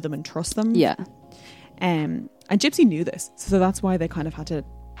to know them and trust them. Yeah. And Gypsy knew this. So that's why they kind of had to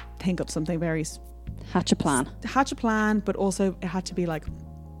think up something very... Hatch a plan. But also it had to be, like,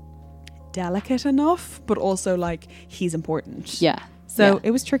 delicate enough, but also, like, he's important. Yeah. So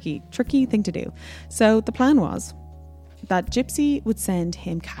it was tricky thing to do. So the plan was that Gypsy would send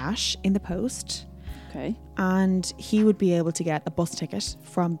him cash in the post. Okay. And he would be able to get a bus ticket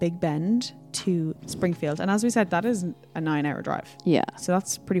from Big Bend to Springfield. And as we said, that is a 9-hour drive. Yeah. So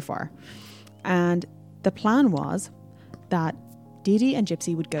that's pretty far. And the plan was that Dee Dee and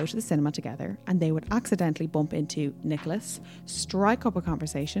Gypsy would go to the cinema together and they would accidentally bump into Nicholas, strike up a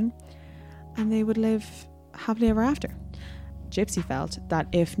conversation, and they would live happily ever after. Gypsy felt that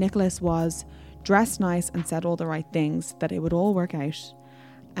if Nicholas was dressed nice and said all the right things, that it would all work out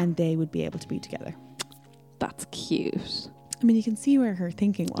and they would be able to be together. That's cute. I mean, you can see where her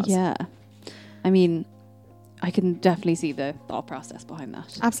thinking was. Yeah. I mean, I can definitely see the thought process behind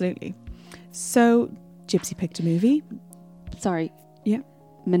that. Absolutely. So Gypsy picked a movie. Sorry. Yeah.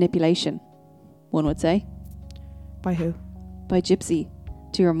 Manipulation, one would say. By who? By Gypsy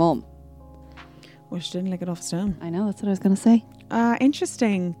to your mum. Well, she didn't lick it off a stone. I know, that's what I was going to say.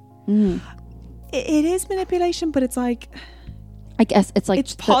 Interesting. It is manipulation, but it's like... I guess it's like...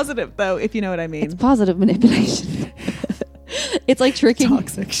 It's positive, though, if you know what I mean. It's positive manipulation. It's like tricking...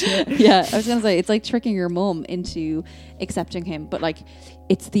 Toxic shit. Yeah, I was going to say, it's like tricking your mum into accepting him, but like,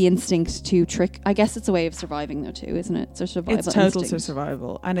 it's the instinct to trick... I guess it's a way of surviving, though, too, isn't it? It's a survival instinct. It's total instinct.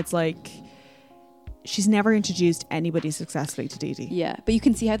 survival. And it's like... She's never introduced anybody successfully to Dee Dee. Yeah, but you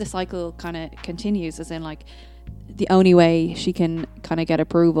can see how the cycle kind of continues, as in, like, the only way she can kind of get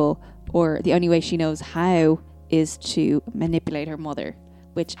approval, or the only way she knows how, is to manipulate her mother,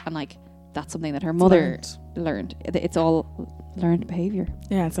 and like, that's something that her mother learned. It's all learned behavior.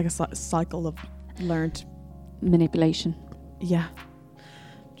 Yeah, it's like a cycle of learned manipulation. Yeah.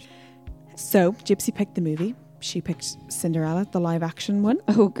 So Gypsy picked the movie. She picked Cinderella, the live action one.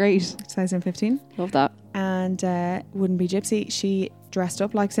 Oh, great. 2015. Love that. And wouldn't be Gypsy. She dressed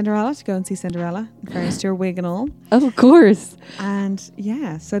up like Cinderella to go and see Cinderella, in fairness to her wig and all. Oh, of course. And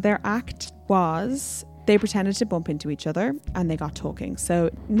yeah, so their act was they pretended to bump into each other and they got talking. So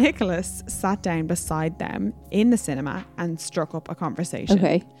Nicholas sat down beside them in the cinema and struck up a conversation.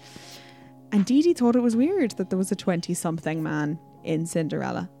 Okay. And Dee Dee thought it was weird that there was a 20-something man in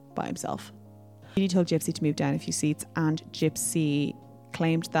Cinderella by himself. Dee Dee told Gypsy to move down a few seats, and Gypsy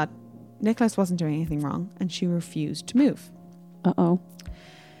claimed that Nicholas wasn't doing anything wrong, and she refused to move. Uh-oh.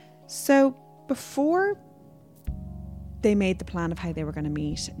 So before they made the plan of how they were going to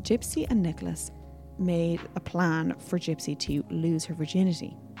meet, Gypsy and Nicholas made a plan for Gypsy to lose her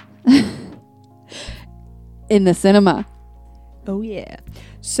virginity. In the cinema. Oh yeah.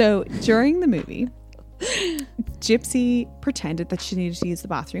 So during the movie, Gypsy pretended that she needed to use the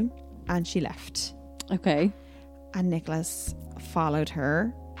bathroom and she left. Okay. And Nicholas followed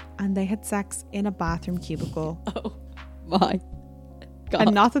her and they had sex in a bathroom cubicle. Oh my God.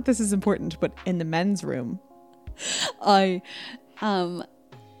 And not that this is important, but in the men's room. I am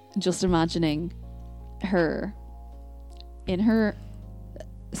just imagining her in her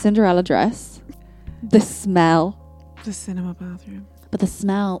Cinderella dress, the smell. The cinema bathroom. But the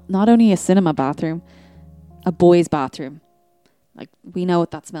smell, not only a cinema bathroom, a boy's bathroom. Like, we know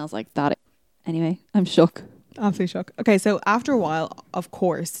what that smells like. That. Anyway, I'm shook. Absolutely shook. Okay, so after a while, of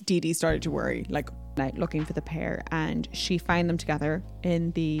course, Dee Dee started to worry, like, out looking for the pair, and she found them together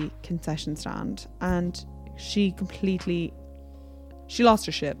in the concession stand, and she lost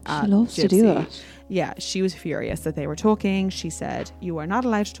her shit. She loves to do that. Yeah, she was furious that they were talking. She said, "You are not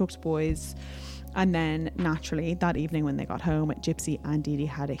allowed to talk to boys." And then naturally that evening when they got home, Gypsy and Dee Dee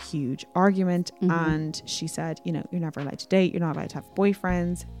had a huge argument. And she said, you know, you're never allowed to date. You're not allowed to have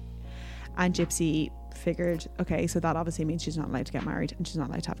boyfriends. And Gypsy figured, okay, so that obviously means she's not allowed to get married and she's not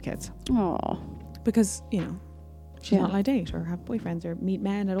allowed to have kids. Oh, because, you know, she's not allowed to date or have boyfriends or meet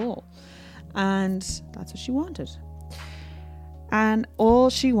men at all. And that's what she wanted. And all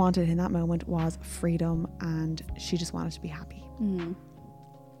she wanted in that moment was freedom, and she just wanted to be happy.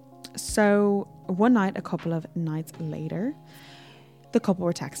 So one night, a couple of nights later, the couple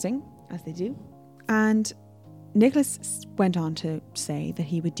were texting, as they do, and Nicholas went on to say that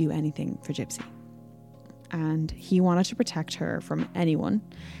he would do anything for Gypsy. And he wanted to protect her from anyone.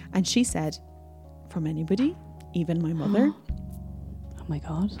 And she said, from anybody, even my mother. Oh my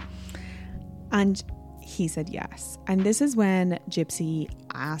God. And he said yes. And this is when Gypsy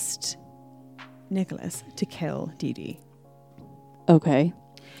asked Nicholas to kill Dee Dee. Okay.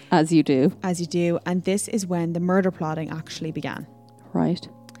 As you do. As you do. And this is when the murder plotting actually began. Right.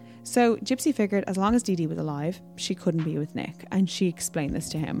 So Gypsy figured as long as Dee Dee was alive, she couldn't be with Nick. And she explained this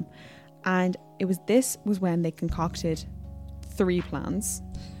to him. And this was when they concocted 3 plans.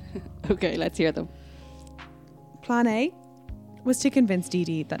 Okay, let's hear them. Plan A was to convince Dee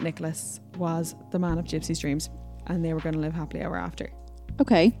Dee that Nicholas was the man of Gypsy's dreams and they were going to live happily ever after.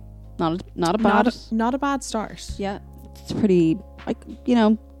 Okay. Not a bad start. Yeah. It's pretty,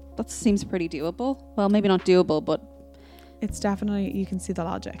 that seems pretty doable. Well, maybe not doable, but it's definitely, you can see the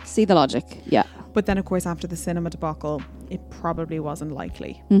logic. Yeah. But then, of course, after the cinema debacle, it probably wasn't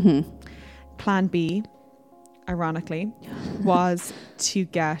likely. Mm-hmm. Plan B, ironically, was to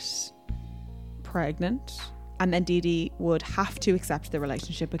get pregnant, and then Dee Dee would have to accept the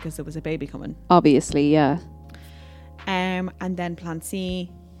relationship because there was a baby coming. Obviously, yeah. And then Plan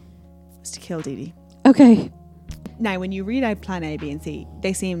C was to kill Dee Dee. Okay. Now, when you read out Plan A, B, and C,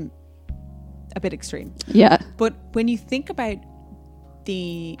 they seem a bit extreme. Yeah. But when you think about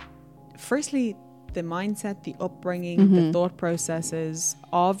firstly, the mindset, the upbringing, the thought processes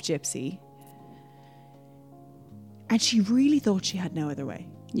of Gypsy, and she really thought she had no other way.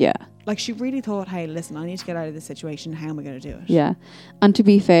 Yeah. Like, she really thought, hey, listen, I need to get out of this situation. How am I going to do it? Yeah. And to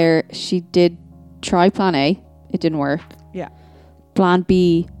be fair, she did try Plan A. It didn't work. Yeah. Plan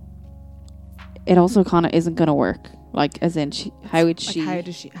B, it also kind of isn't going to work. Like, as in, how does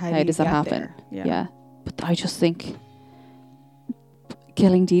that happen? Yeah. But I just think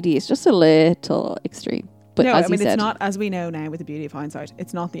killing Dee Dee is just a little extreme. But no, as you said, it's not, as we know now with the beauty of hindsight,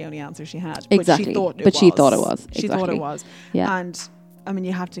 it's not the only answer she had. Exactly. But she thought it was. Exactly. She thought it was. Yeah. And, I mean,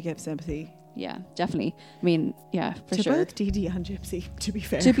 you have to give sympathy. Yeah, definitely. I mean, yeah, for to sure. both Dee Dee and Gypsy, to be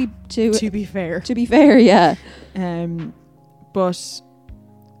fair. To be fair. To be fair, yeah. But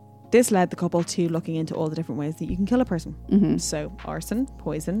this led the couple to looking into all the different ways that you can kill a person. Mm-hmm. So arson,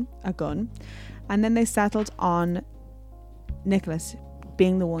 poison, a gun. And then they settled on Nicholas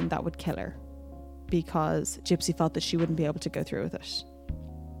being the one that would kill her because Gypsy felt that she wouldn't be able to go through with it.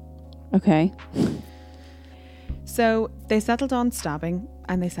 Okay. So they settled on stabbing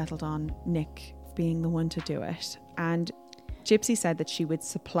and they settled on Nick being the one to do it. And Gypsy said that she would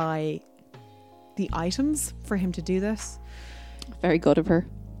supply the items for him to do this. Very good of her.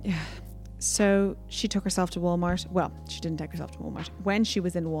 Yeah. So she took herself to Walmart. Well, she didn't take herself to Walmart. When she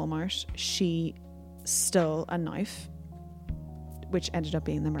was in Walmart, she stole a knife, which ended up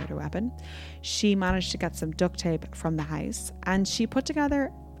being the murder weapon. She managed to get some duct tape from the house and she put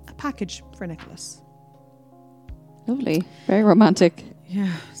together a package for Nicholas. Lovely. Very romantic.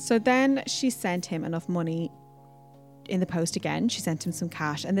 Yeah. So then she sent him enough money in the post again. She sent him some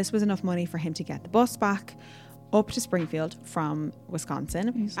cash and this was enough money for him to get the bus back up to Springfield from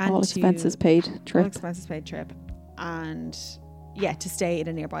Wisconsin. All expenses paid trip. And yeah, to stay in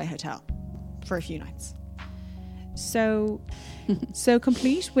a nearby hotel for a few nights. So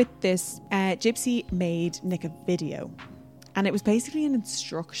complete with this, Gypsy made Nick a video. And it was basically an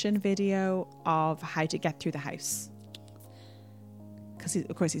instruction video of how to get through the house. Because,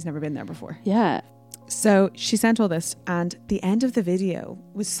 of course, he's never been there before. Yeah. So she sent all this. And the end of the video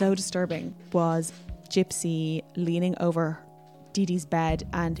was so disturbing, was Gypsy leaning over Dee Dee's bed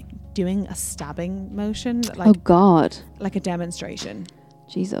and doing a stabbing motion. Like, oh, God. Like a demonstration.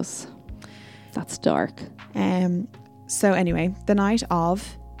 Jesus. That's dark. So anyway, the night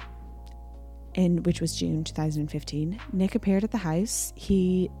of, which was June 2015, Nick appeared at the house.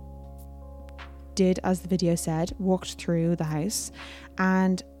 He did, as the video said, walked through the house,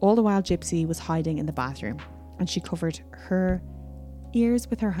 and all the while Gypsy was hiding in the bathroom, and she covered her ears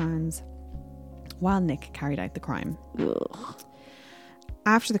with her hands while Nick carried out the crime. Ugh.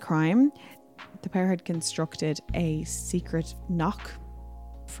 After the crime, the pair had constructed a secret knock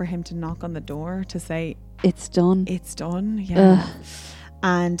for him to knock on the door to say, it's done. It's done, yeah. Ugh.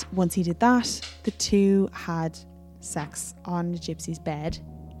 And once he did that, the two had sex on Gypsy's bed,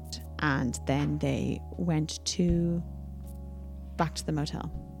 and then they went back to the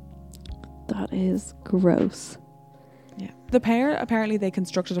motel. That is gross. Yeah. The pair, apparently they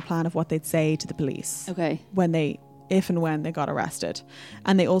constructed a plan of what they'd say to the police. Okay. If and when they got arrested.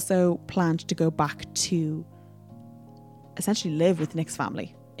 And they also planned to go back to essentially live with Nick's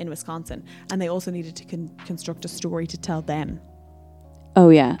family in Wisconsin. And they also needed to construct a story to tell them. Oh,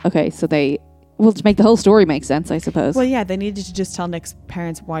 yeah. Okay. So they Well, to make the whole story make sense, I suppose. Well, yeah, they needed to just tell Nick's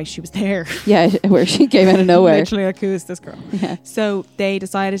parents why she was there. Yeah, where she came out of nowhere. Literally, like, who is this girl? Yeah. So they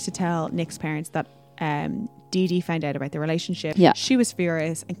decided to tell Nick's parents that Dee Dee found out about the relationship. Yeah. She was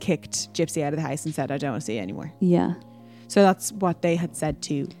furious and kicked Gypsy out of the house and said, I don't want to see you anymore. Yeah. So that's what they had said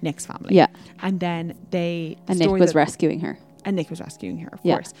to Nick's family. Yeah. And then And Nick was rescuing her. And Nick was rescuing her, of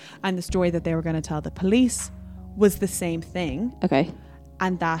Yeah. course. And the story that they were going to tell the police was the same thing. Okay.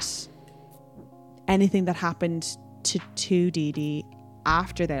 And that anything that happened to Dee Dee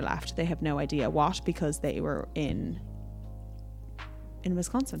after they left, they have no idea what, because they were in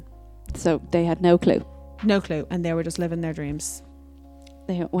Wisconsin. So they had no clue. No clue. And they were just living their dreams.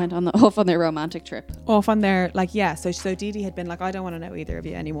 They went off on their romantic trip. Off on their, like, yeah. So Dee Dee had been like, I don't want to know either of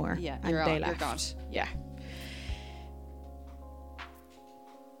you anymore. Yeah, and you're they on, left. you're gone. Yeah.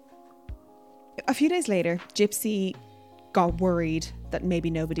 A few days later, Gypsy got worried that maybe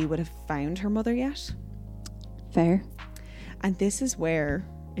nobody would have found her mother yet. Fair. And this is where,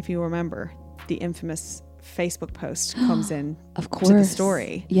 if you remember, the infamous Facebook post comes in Of course. to the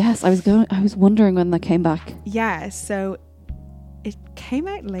story. Yes, I was wondering when that came back. Yeah, so it came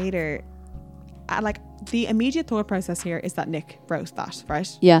out later. Like, the immediate thought process here is that Nick wrote that, right?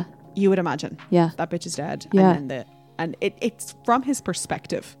 Yeah. You would imagine. Yeah. That bitch is dead. Yeah. And it's from his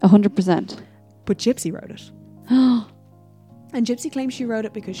perspective. 100%. But Gypsy wrote it. And Gypsy claims she wrote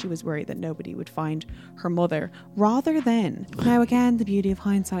it because she was worried that nobody would find her mother, rather than, now again, the beauty of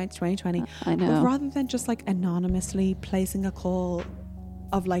hindsight, 2020. I know. But rather than just like anonymously placing a call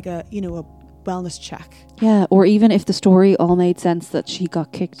of like a wellness check. Yeah, or even if the story all made sense that she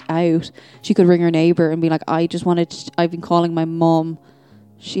got kicked out, she could ring her neighbour and be like, I've been calling my mum.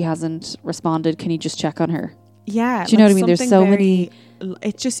 She hasn't responded. Can you just check on her? Yeah. Do you know what I mean? There's so many.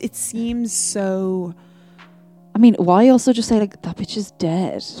 It seems so. I mean, why also just say like, that bitch is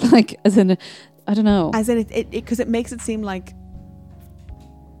dead? Like, as in, I don't know. As in, because it makes it seem like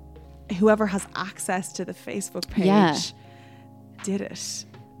whoever has access to the Facebook page did it.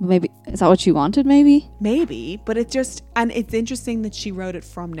 Maybe, is that what she wanted, maybe? Maybe, but it's interesting that she wrote it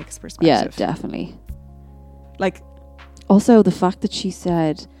from Nick's perspective. Yeah, definitely. Like, also the fact that she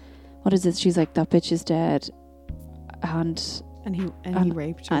said, what is it? She's like, that bitch is dead. And he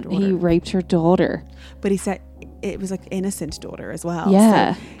raped her daughter. He raped her daughter. But he said it was like innocent daughter as well.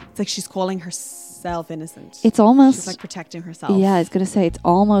 Yeah. So it's like she's calling herself innocent. It's almost... She's like protecting herself. Yeah, I was going to say, it's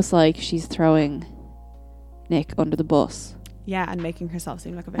almost like she's throwing Nick under the bus. Yeah, and making herself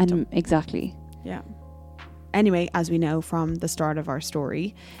seem like a victim. Exactly. Yeah. Anyway, as we know from the start of our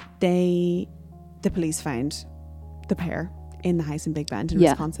story, the police found the pair in the house in Big Bend in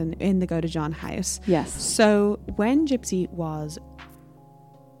Wisconsin, in the Go to John house. Yes. So when Gypsy was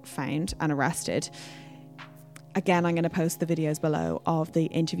found and arrested, again, I'm going to post the videos below of the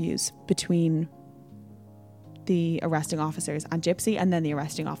interviews between the arresting officers and Gypsy, and then the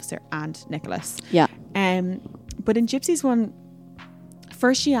arresting officer and Nicholas. Yeah. But in Gypsy's one,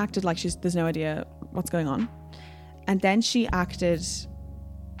 first she acted like there's no idea what's going on, and then she acted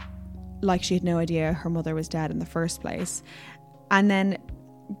like she had no idea her mother was dead in the first place. And then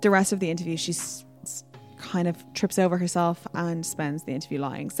the rest of the interview, she's kind of trips over herself and spends the interview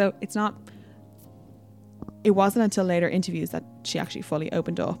lying. So it wasn't until later interviews that she actually fully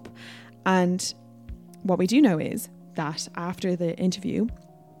opened up. And what we do know is that after the interview,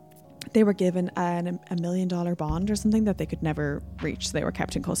 they were given $1 million bond or something that they could never reach. So they were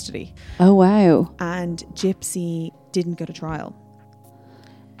kept in custody. Oh, wow. And Gypsy didn't go to trial.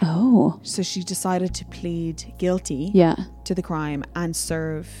 Oh. So she decided to plead guilty to the crime and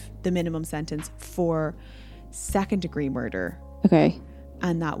serve the minimum sentence for second-degree murder. Okay.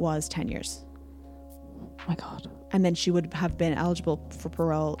 And that was 10 years. Oh my God. And then she would have been eligible for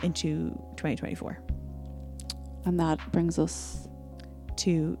parole into 2024. And that brings us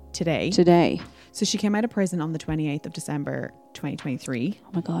to today. So she came out of prison on the 28th of December 2023. Oh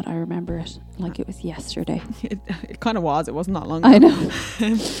my God, I remember it like it was yesterday. It kind of was. It wasn't that long ago. I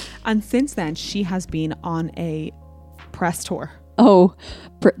know. And since then, she has been on a press tour. Oh,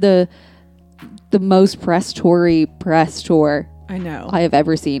 the most press tour I know. I have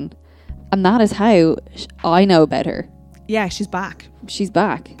ever seen. And that is how I know about her. Yeah, she's back. She's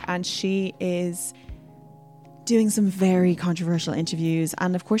back. And she is doing some very controversial interviews,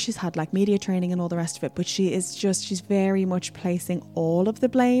 and of course she's had like media training and all the rest of it, but she's very much placing all of the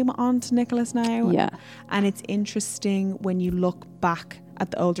blame onto Nicholas now. Yeah. And it's interesting when you look back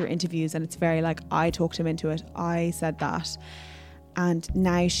at the older interviews, and it's very like, I talked him into it, I said that, and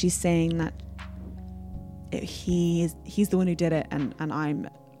now she's saying that he's the one who did it, and I'm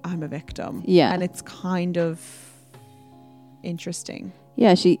a victim. Yeah. And it's kind of interesting.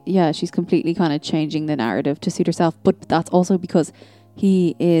 she's completely kind of changing the narrative to suit herself. But that's also because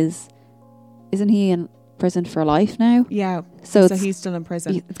isn't he in prison for life now? Yeah. So he's still in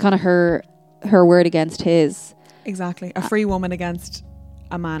prison. It's kind of her word against his. Exactly. A free woman against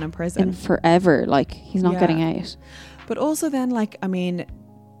a man in prison. In forever. Like, he's not getting out. But also then, like, I mean,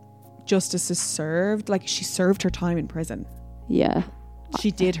 justice is served. Like, she served her time in prison. Yeah. She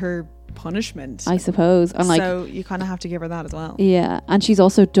did her punishment, I suppose. And like, so you kind of have to give her that as well. Yeah. And she's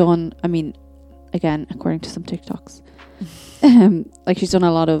also done, I mean, again, according to some TikToks, like she's done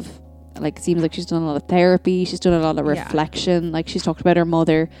a lot of, like, it seems like she's done a lot of therapy. She's done a lot of reflection. Like, she's talked about her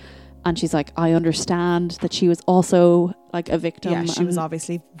mother, and she's like, I understand that she was also like a victim. Yeah, she was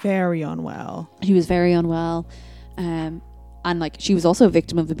obviously very unwell. She was very unwell. And like, she was also a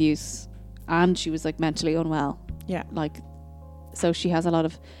victim of abuse, and she was like mentally unwell. Yeah. Like, so she has a lot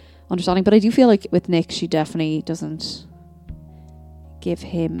of understanding. But I do feel like with Nick, she definitely doesn't give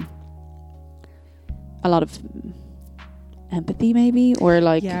him a lot of empathy, maybe, or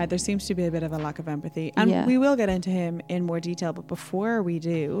like, yeah, there seems to be a bit of a lack of empathy, and we will get into him in more detail. But before we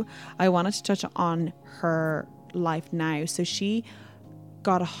do, I wanted to touch on her life now. So she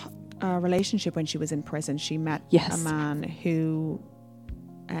got a relationship when she was in prison. She met a man who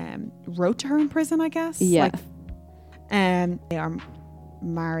wrote to her in prison, I guess. Yeah. They are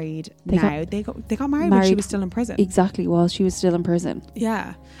married now. They got married when she was still in prison. Exactly, while she was still in prison.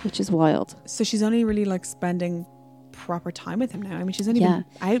 Yeah. Which is wild. So she's only really like spending proper time with him now. I mean, she's only been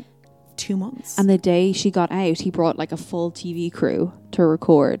out 2 months. And the day she got out, he brought like a full TV crew to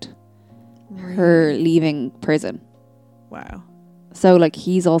record her leaving prison. Wow. So like,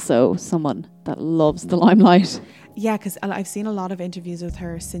 he's also someone that loves the limelight. Yeah, because I've seen a lot of interviews with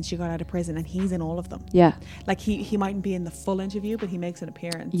her since she got out of prison, and he's in all of them. Yeah. Like, he mightn't be in the full interview, but he makes an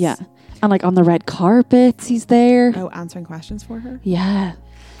appearance. Yeah. And like on the red carpets, he's there. Oh, answering questions for her. Yeah.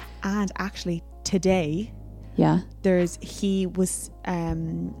 And actually today, he was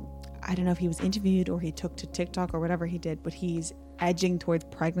I don't know if he was interviewed or he took to TikTok or whatever he did, but he's edging towards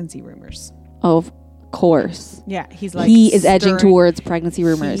pregnancy rumors. Of course. Yeah, he's like, he is edging towards pregnancy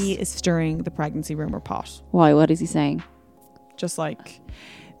rumors. He is stirring the pregnancy rumor pot. Why? What is he saying? Just like,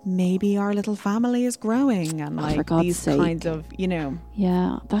 maybe our little family is growing, and like these kinds of, you know.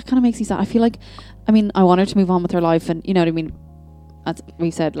 Yeah, that kind of makes me sad. I feel like, I mean, I want her to move on with her life, and you know what I mean. As we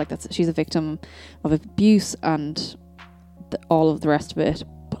said, like, she's a victim of abuse and all of the rest of it.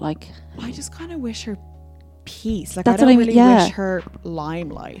 But like, I just kind of wish her peace. Like, that's I don't really wish her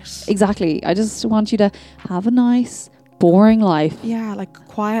limelight. Exactly. I just want you to have a nice, boring life. Yeah, like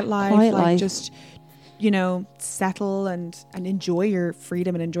quiet life. Just, you know, settle and enjoy your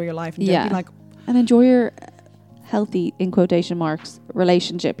freedom and enjoy your life. And don't be like, and enjoy your healthy, in quotation marks,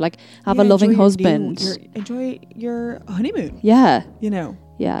 relationship. Like, have a loving husband. Enjoy your honeymoon. Yeah. You know.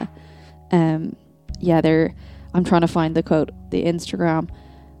 Yeah. I'm trying to find the quote, the Instagram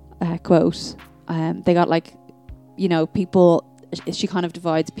quote. They got like, you know, people, she kind of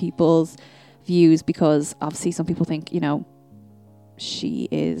divides people's views, because obviously some people think, you know, she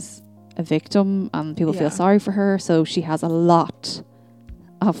is a victim and people feel sorry for her. So she has a lot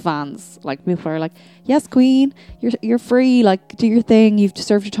of fans. Like, people are like, yes, queen, you're free, like, do your thing, you've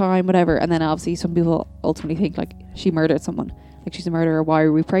served your time, whatever. And then obviously some people ultimately think like she murdered someone, like she's a murderer, why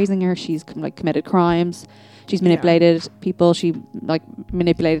are we praising her? She's like committed crimes, she's manipulated people, she like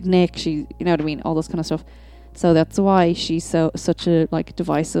manipulated Nick, she, you know what I mean, all this kind of stuff. So that's why she's such a like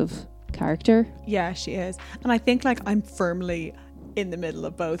divisive character. Yeah, she is. And I think like I'm firmly in the middle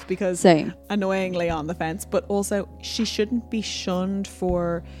of both, because annoyingly on the fence, but also she shouldn't be shunned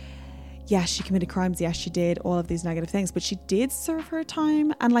for, yes, she committed crimes, yes, she did all of these negative things, but she did serve her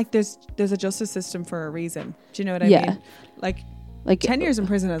time, and like there's a justice system for a reason. Do you know what I mean? Like 10 years in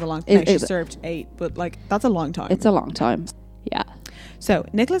prison is a long time. She served 8, but like that's a long time. It's a long time. Yeah. So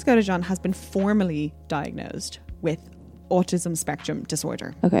Nicholas Godejohn has been formally diagnosed with autism spectrum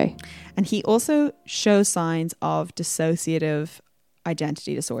disorder. Okay. And he also shows signs of dissociative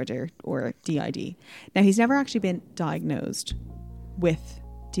identity disorder, or DID. Now, he's never actually been diagnosed with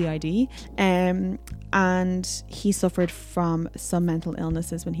DID, and he suffered from some mental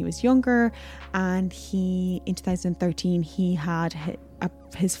illnesses when he was younger, and in 2013 he had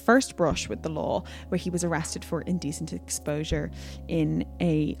his first brush with the law, where he was arrested for indecent exposure in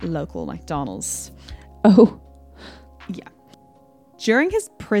a local McDonald's. Oh. Yeah. During his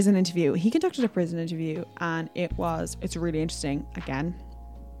prison interview, he conducted a prison interview, and it's really interesting. Again,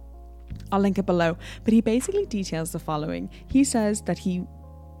 I'll link it below, but he basically details the following. He says that he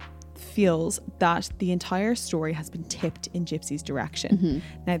feels that the entire story has been tipped in Gypsy's direction. Mm-hmm.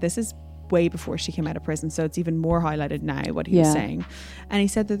 Now, this is way before she came out of prison, so it's even more highlighted now what he was saying. And he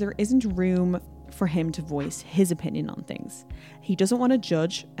said that there isn't room for him to voice his opinion on things. He doesn't want to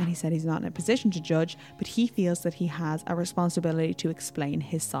judge, and he said he's not in a position to judge, but he feels that he has a responsibility to explain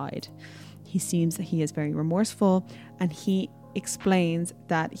his side. He seems that he is very remorseful, and he explains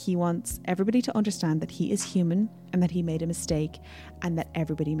that he wants everybody to understand that he is human and that he made a mistake and that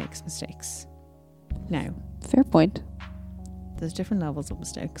everybody makes mistakes. Now, fair point. There's different levels of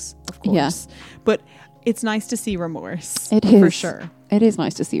mistakes, of course. But it's nice to see remorse. It is. For sure. It is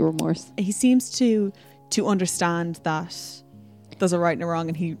nice to see remorse. He seems to understand that there's a right and a wrong,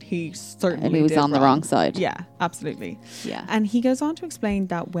 and he certainly and he was on the wrong side. Yeah, absolutely. Yeah. And he goes on to explain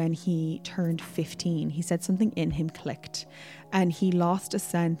that when he turned 15, he said something in him clicked, and he lost a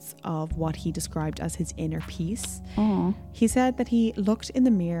sense of what he described as his inner peace. Aww. He said that he looked in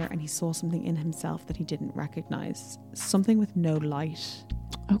the mirror and he saw something in himself that he didn't recognize, something with no light.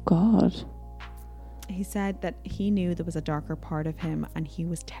 Oh God. He said that he knew there was a darker part of him, and he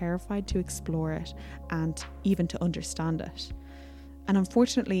was terrified to explore it and even to understand it. And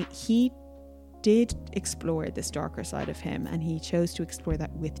unfortunately, he did explore this darker side of him, and he chose to explore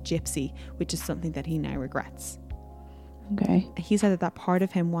that with Gypsy, which is something that he now regrets. Okay. He said that part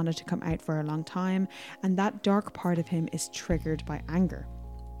of him wanted to come out for a long time, and that dark part of him is triggered by anger.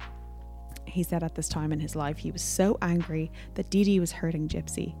 He said at this time in his life, he was so angry that Dee Dee was hurting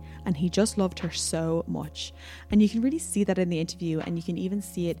Gypsy, and he just loved her so much. And you can really see that in the interview, and you can even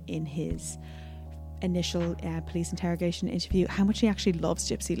see it in his initial police interrogation interview, how much he actually loves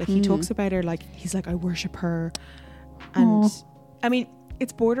Gypsy. Like, he talks about her like, he's like, I worship her. And Aww. I mean,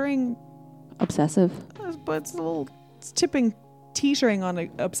 it's bordering obsessive, but it's a little teetering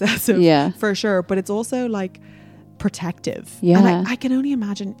on obsessive, for sure. But it's also like protective. Yeah. And I can only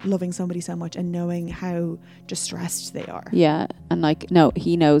imagine loving somebody so much and knowing how distressed they are. Yeah. And like, no,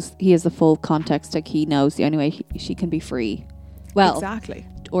 he knows, he has the full context. Like, he knows the only way she can be free. Well, exactly.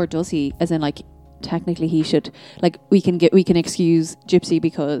 Or does he? As in, like, technically he should, like, we can excuse Gypsy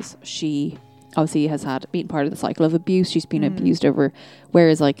because she obviously has been part of the cycle of abuse. She's been abused over,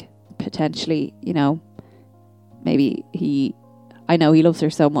 whereas like potentially, you know, maybe I know he loves her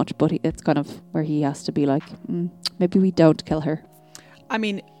so much, but it's kind of where he has to be like, maybe we don't kill her. I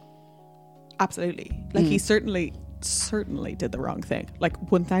mean, absolutely. Like, he certainly did the wrong thing, like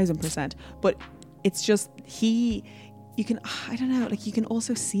 1000%. But it's just you can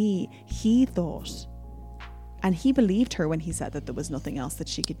also see he thought, and he believed her when he said that there was nothing else that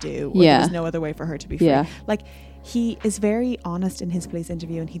she could do, or there was no other way for her to be free. Like, he is very honest in his police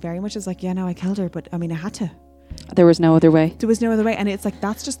interview, and he very much is like, yeah, no, I killed her, but I mean, I had to. There was no other way. There was no other way. And it's like,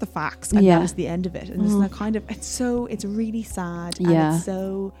 that's just the facts, and that is the end of it. And it's kind of, it's really sad, and it's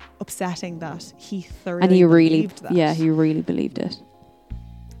so upsetting that he thoroughly believed that. Yeah, he really believed it.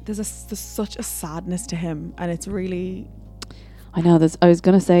 There's such a sadness to him, and it's really, I know, I was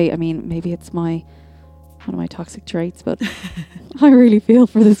gonna say, I mean, maybe it's one of my toxic traits, but I really feel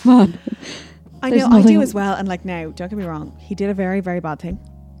for this man. I know, I do as well. And like, now, don't get me wrong, he did a very, very bad thing.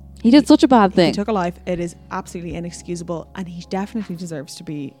 He did such a bad thing. He took a life. It is absolutely inexcusable, and he definitely deserves to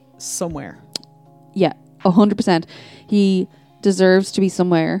be somewhere. Yeah, 100%. He deserves to be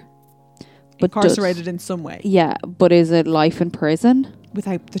somewhere, but incarcerated in some way. Yeah, but is it life in prison?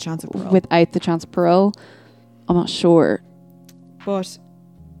 Without the chance of parole. Without the chance of parole? I'm not sure. But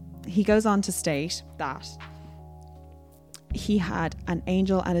he goes on to state that he had an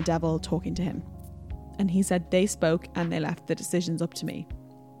angel and a devil talking to him. And he said they spoke and they left the decisions up to me.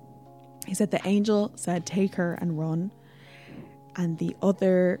 He said the angel said, take her and run. And the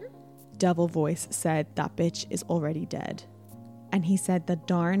other devil voice said, that bitch is already dead. And he said the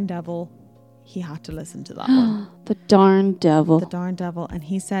darn devil, he had to listen to that one. The darn devil. The darn devil. And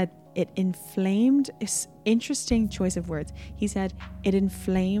he said it inflamed, interesting choice of words. He said it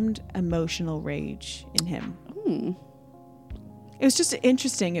inflamed emotional rage in him. It was just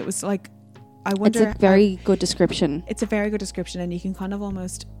interesting. It was like, I wonder. It's a very good description. It's a very good description, and you can kind of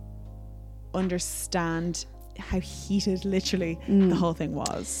almost understand how heated literally the whole thing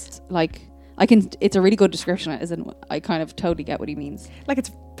was. Like, it's a really good description, isn't? I kind of totally get what he means. Like,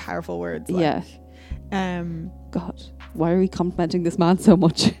 it's powerful words. Like, yeah. God, why are we complimenting this man so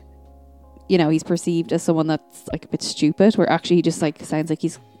much? You know, he's perceived as someone that's like a bit stupid, where actually he just like sounds like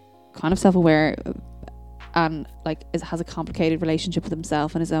he's kind of self-aware and like has a complicated relationship with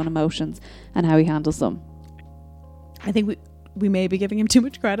himself and his own emotions and how he handles them. I think we may be giving him too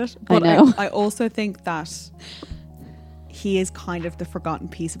much credit, but I know. I also think that he is kind of the forgotten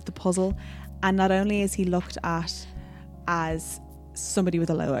piece of the puzzle. And not only is he looked at as somebody with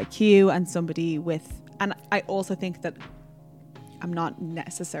a low IQ and somebody with, and I also think that I'm not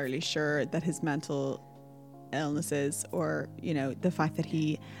necessarily sure that his mental illnesses or, you know, the fact that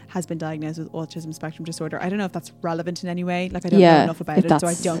he has been diagnosed with autism spectrum disorder, I don't know if that's relevant in any way. Like, I don't know enough about it, so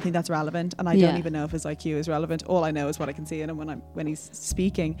I don't think that's relevant, and I don't even know if his IQ is relevant. All I know is what I can see in him when he's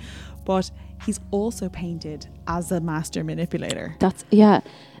speaking. But he's also painted as a master manipulator. That's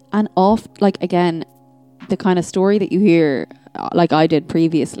and off, like, again, the kind of story that you hear, like I did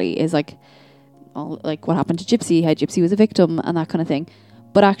previously, is like, like what happened to Gypsy, how Gypsy was a victim and that kind of thing.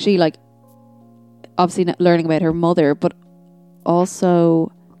 But actually, like, obviously not learning about her mother, but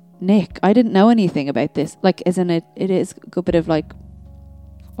also Nick. I didn't know anything about this. Like, isn't it is a good bit of like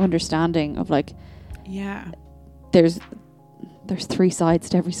understanding of like, there's 3 sides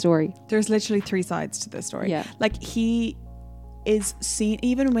to every story. There's literally 3 sides to this story. Yeah. Like, he is seen,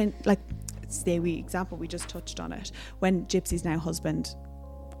 even when, like, say we just touched on it, when Gypsy's now husband,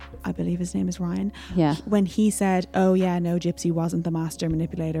 I believe his name is Ryan. Yeah. When he said, "Oh yeah, no, Gypsy wasn't the master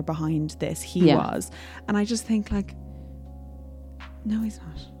manipulator behind this. He was," and I just think, like, no, he's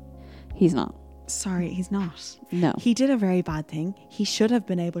not. He's not. Sorry, he's not. No. He did a very bad thing. He should have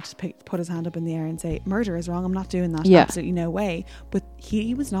been able to put his hand up in the air and say, "Murder is wrong. I'm not doing that. Yeah. Absolutely no way." But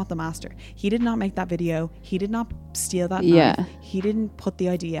he was not the master. He did not make that video. He did not steal that Yeah. knife. He didn't put the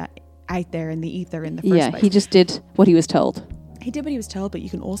idea out there in the ether in the first place. He just did what he was told. He did what he was told, but you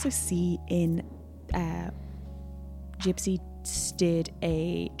can also see in Gypsy did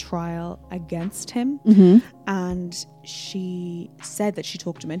a trial against him, and she said that she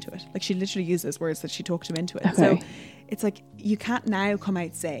talked him into it. Like, she literally used those words, that she talked him into it. Okay. So it's like, you can't now come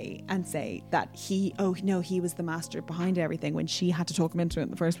out say that he was the master behind everything, when she had to talk him into it in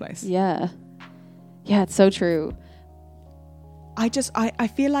the first place. Yeah, it's so true. I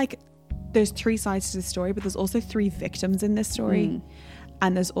feel like there's 3 sides to the story, but there's also 3 victims in this story,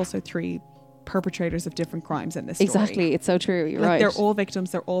 and there's also 3 perpetrators of different crimes in this story. Exactly, it's so true. You're right. They're all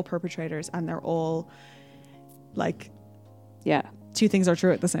victims, they're all perpetrators, and they're all, like, 2 things are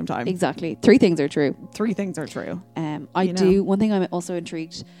true at the same time. Exactly, 3 things are true. 3 things are true. One thing I'm also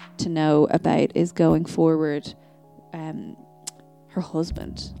intrigued to know about is, going forward, her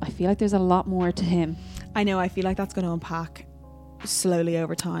husband. I feel like there's a lot more to him. I know. I feel like that's going to unpack slowly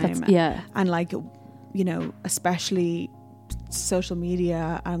over time. And, like, you know, especially social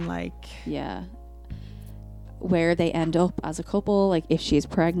media and, like, where they end up as a couple, like if she's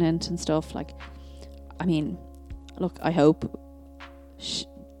pregnant and stuff. Like, I mean, look, I hope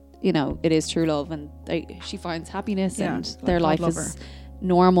it is true love, and she finds happiness, and their life is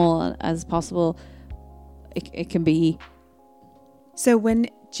normal as possible. It can be. So when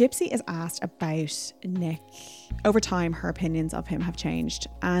Gypsy is asked about Nick, over time her opinions of him have changed,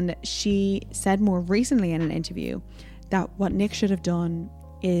 and she said more recently in an interview that what Nick should have done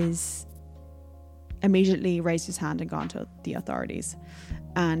is immediately raised his hand and gone to the authorities,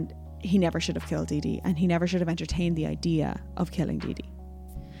 and he never should have killed Dee Dee, and he never should have entertained the idea of killing Dee Dee.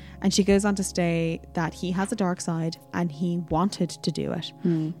 And she goes on to say that he has a dark side and he wanted to do it,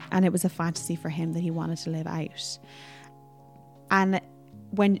 and it was a fantasy for him that he wanted to live out. And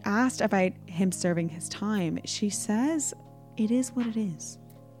when asked about him serving his time, she says, "It is what it is."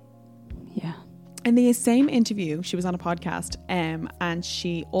 Yeah. In the same interview, she was on a podcast, and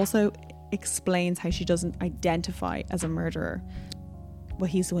she also explains how she doesn't identify as a murderer. Well,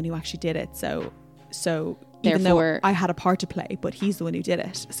 he's the one who actually did it. So even though I had a part to play, but he's the one who did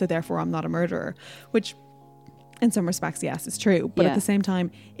it. So therefore, I'm not a murderer. Which, in some respects, yes, is true. But at the same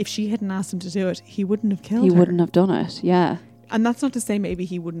time, if she hadn't asked him to do it, he wouldn't have killed her. He wouldn't have done it. Yeah. And that's not to say maybe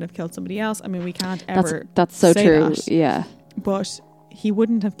he wouldn't have killed somebody else. I mean, we can't ever. That's so say true. That. Yeah. But he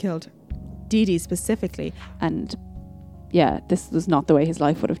wouldn't have killed Dee Dee specifically. And this was not the way his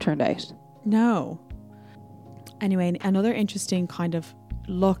life would have turned out. No. Anyway, another interesting kind of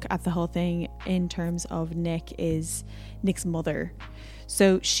look at the whole thing in terms of Nick is Nick's mother.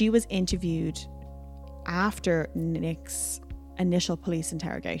 So she was interviewed after Nick's initial police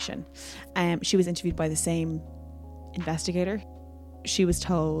interrogation. She was interviewed by the same investigator. She was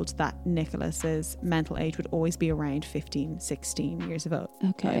told that Nicholas's mental age would always be around 15, 16 years of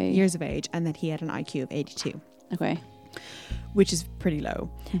age, and that he had an IQ of 82. Okay. Which is pretty low.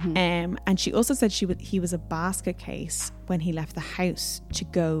 And she also said he was a basket case when he left the house to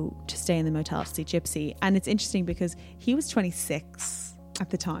go to stay in the motel to see Gypsy. And it's interesting because he was 26 at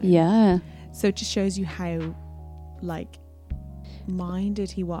the time. Yeah. So it just shows you how, like,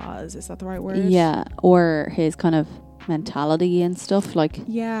 minded he was. Is that the right word? Yeah. Or his kind of mentality and stuff, like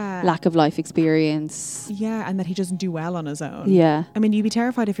lack of life experience. Yeah, and that he doesn't do well on his own. Yeah. I mean, you'd be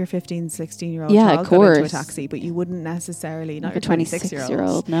terrified if your 15, 16-year-old child got into a taxi, but you wouldn't necessarily, not your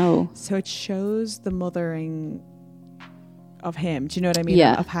 26-year-old. No. So it shows the mothering of him. Do you know what I mean?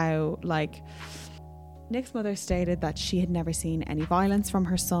 Yeah. Of how, like, Nick's mother stated that she had never seen any violence from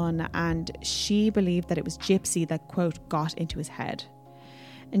her son, and she believed that it was Gypsy that, quote, got into his head.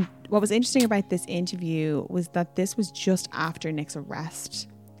 And what was interesting about this interview was that this was just after Nick's arrest,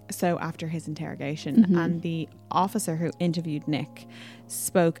 so after his interrogation, and the officer who interviewed Nick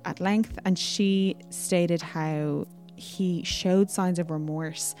spoke at length, and she stated how he showed signs of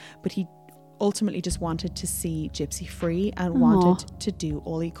remorse, but he ultimately just wanted to see Gypsy free and wanted to do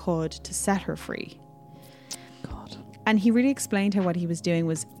all he could to set her free. God. And he really explained how what he was doing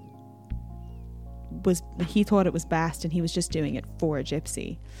was he thought it was best, and he was just doing it for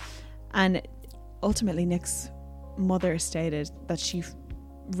Gypsy. And ultimately Nick's mother stated that she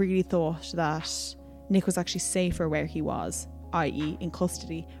really thought that Nick was actually safer where he was, i.e. in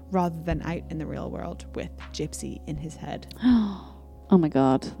custody, rather than out in the real world with Gypsy in his head. Oh my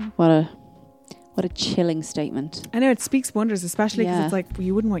God, what a chilling statement. I know, it speaks wonders, especially because Yeah. it's like,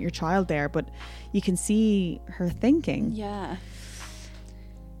 you wouldn't want your child there, but you can see her thinking. Yeah.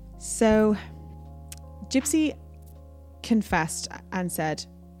 So Gypsy confessed and said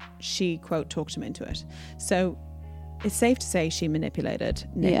she, quote, talked him into it. So it's safe to say she manipulated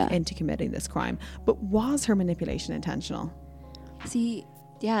Nick into committing this crime. But was her manipulation intentional? See,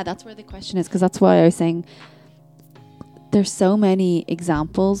 yeah, that's where the question is, because that's why I was saying there's so many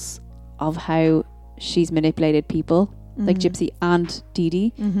examples of how she's manipulated people, like Gypsy and Dee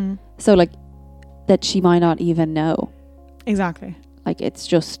Dee. So, like, that she might not even know. Exactly. Like, it's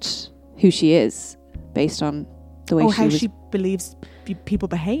just who she is based on the way she believes people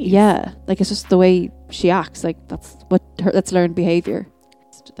behave. Yeah, like, it's just the way she acts. Like, that's learned behavior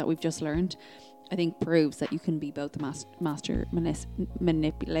that we've just learned. I think proves that you can be both a master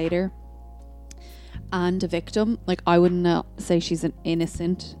manipulator and a victim. Like, I wouldn't say she's an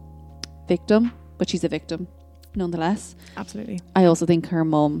innocent victim, but she's a victim nonetheless. Absolutely. I also think her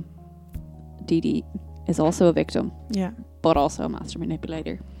mum, Dee Dee, is also a victim. Yeah. But also a master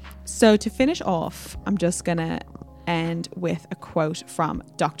manipulator. So to finish off, I'm just going to end with a quote from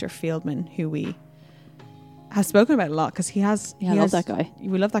Dr. Fieldman, who we have spoken about a lot, because I love that guy.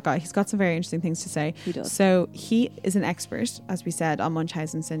 We love that guy. He's got some very interesting things to say. He does. So he is an expert, as we said, on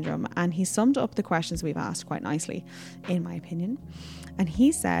Munchausen syndrome, and he summed up the questions we've asked quite nicely, in my opinion. And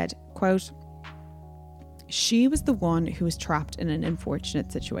he said, quote, "She was the one who was trapped in an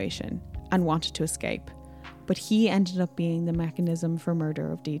unfortunate situation and wanted to escape, but he ended up being the mechanism for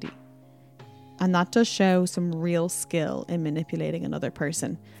murder of Dee Dee. And that does show some real skill in manipulating another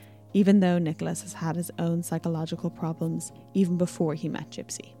person, even though Nicholas has had his own psychological problems even before he met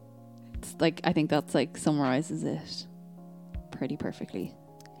Gypsy." It's like, I think that's like summarizes it pretty perfectly.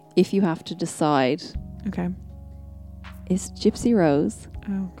 If you have to decide, Okay. is Gypsy Rose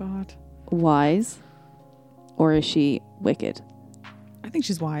Oh, God. wise or is she wicked? I think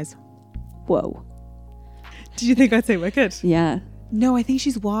she's wise. Whoa. Did you think I'd say wicked? Yeah. No, I think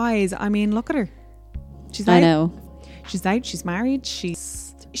she's wise. I mean, look at her. She's out. I know. She's out. She's married.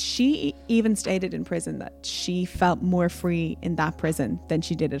 She even stated in prison that she felt more free in that prison than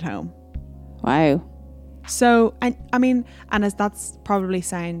she did at home. Wow. So, and I mean, and as that's probably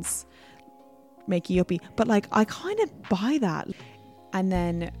sounds makey uppy, but like, I kind of buy that. And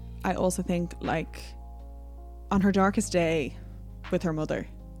then I also think, like, on her darkest day with her mother,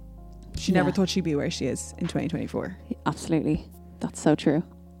 she never thought she'd be where she is in 2024. Absolutely. That's so true.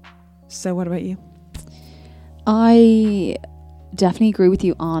 So what about you? I definitely agree with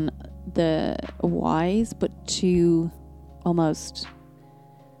you on the wise, but to almost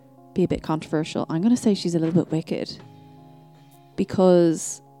be a bit controversial, I'm going to say she's a little bit wicked,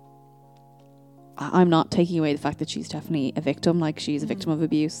 because I'm not taking away the fact that she's definitely a victim, like she's a victim of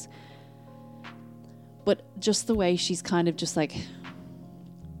abuse, but just the way she's kind of just like,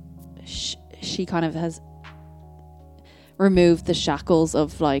 she kind of has removed the shackles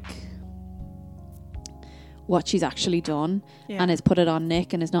of like what she's actually done, and has put it on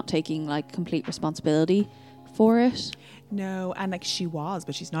Nick and is not taking like complete responsibility for it. No, and like she was,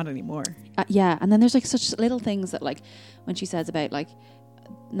 but she's not anymore. Yeah, and then there's like such little things that, like, when she says about like,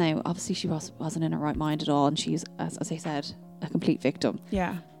 now obviously she wasn't in her right mind at all, and she's, as I said, a complete victim.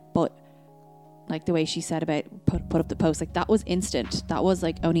 Yeah. But like the way she said about put up the post, like that was instant. That was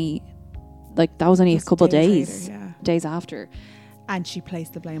like only a couple days later, days after. And she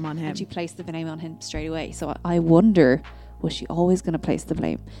placed the blame on him. And she placed the blame on him straight away. So I wonder, was she always going to place the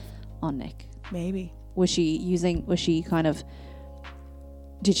blame on Nick? Maybe. Did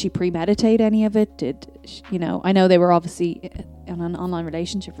she premeditate any of it? I know they were obviously in an online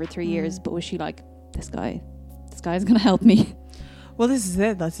relationship for 3 years, but was she like, this guy's going to help me? Well, this is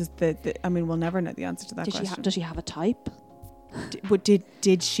it. That's just I mean, we'll never know the answer to that question. Does she have a type? But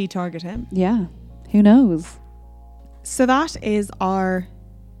did she target him? Yeah. Who knows? So that is our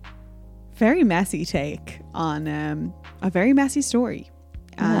very messy take on a very messy story.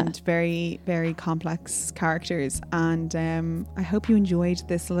 And very, very complex characters. And I hope you enjoyed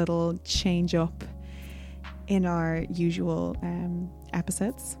this little change up in our usual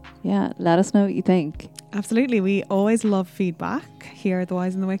episodes. Yeah, let us know what you think. Absolutely. We always love feedback here at The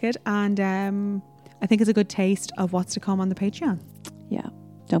Wise and the Wicked. And I think it's a good taste of what's to come on the Patreon. Yeah.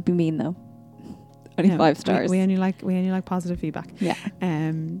 Don't be mean though. Only 5 stars. We only like positive feedback. Yeah.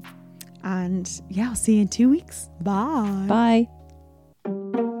 And yeah, I'll see you in 2 weeks. Bye. Bye.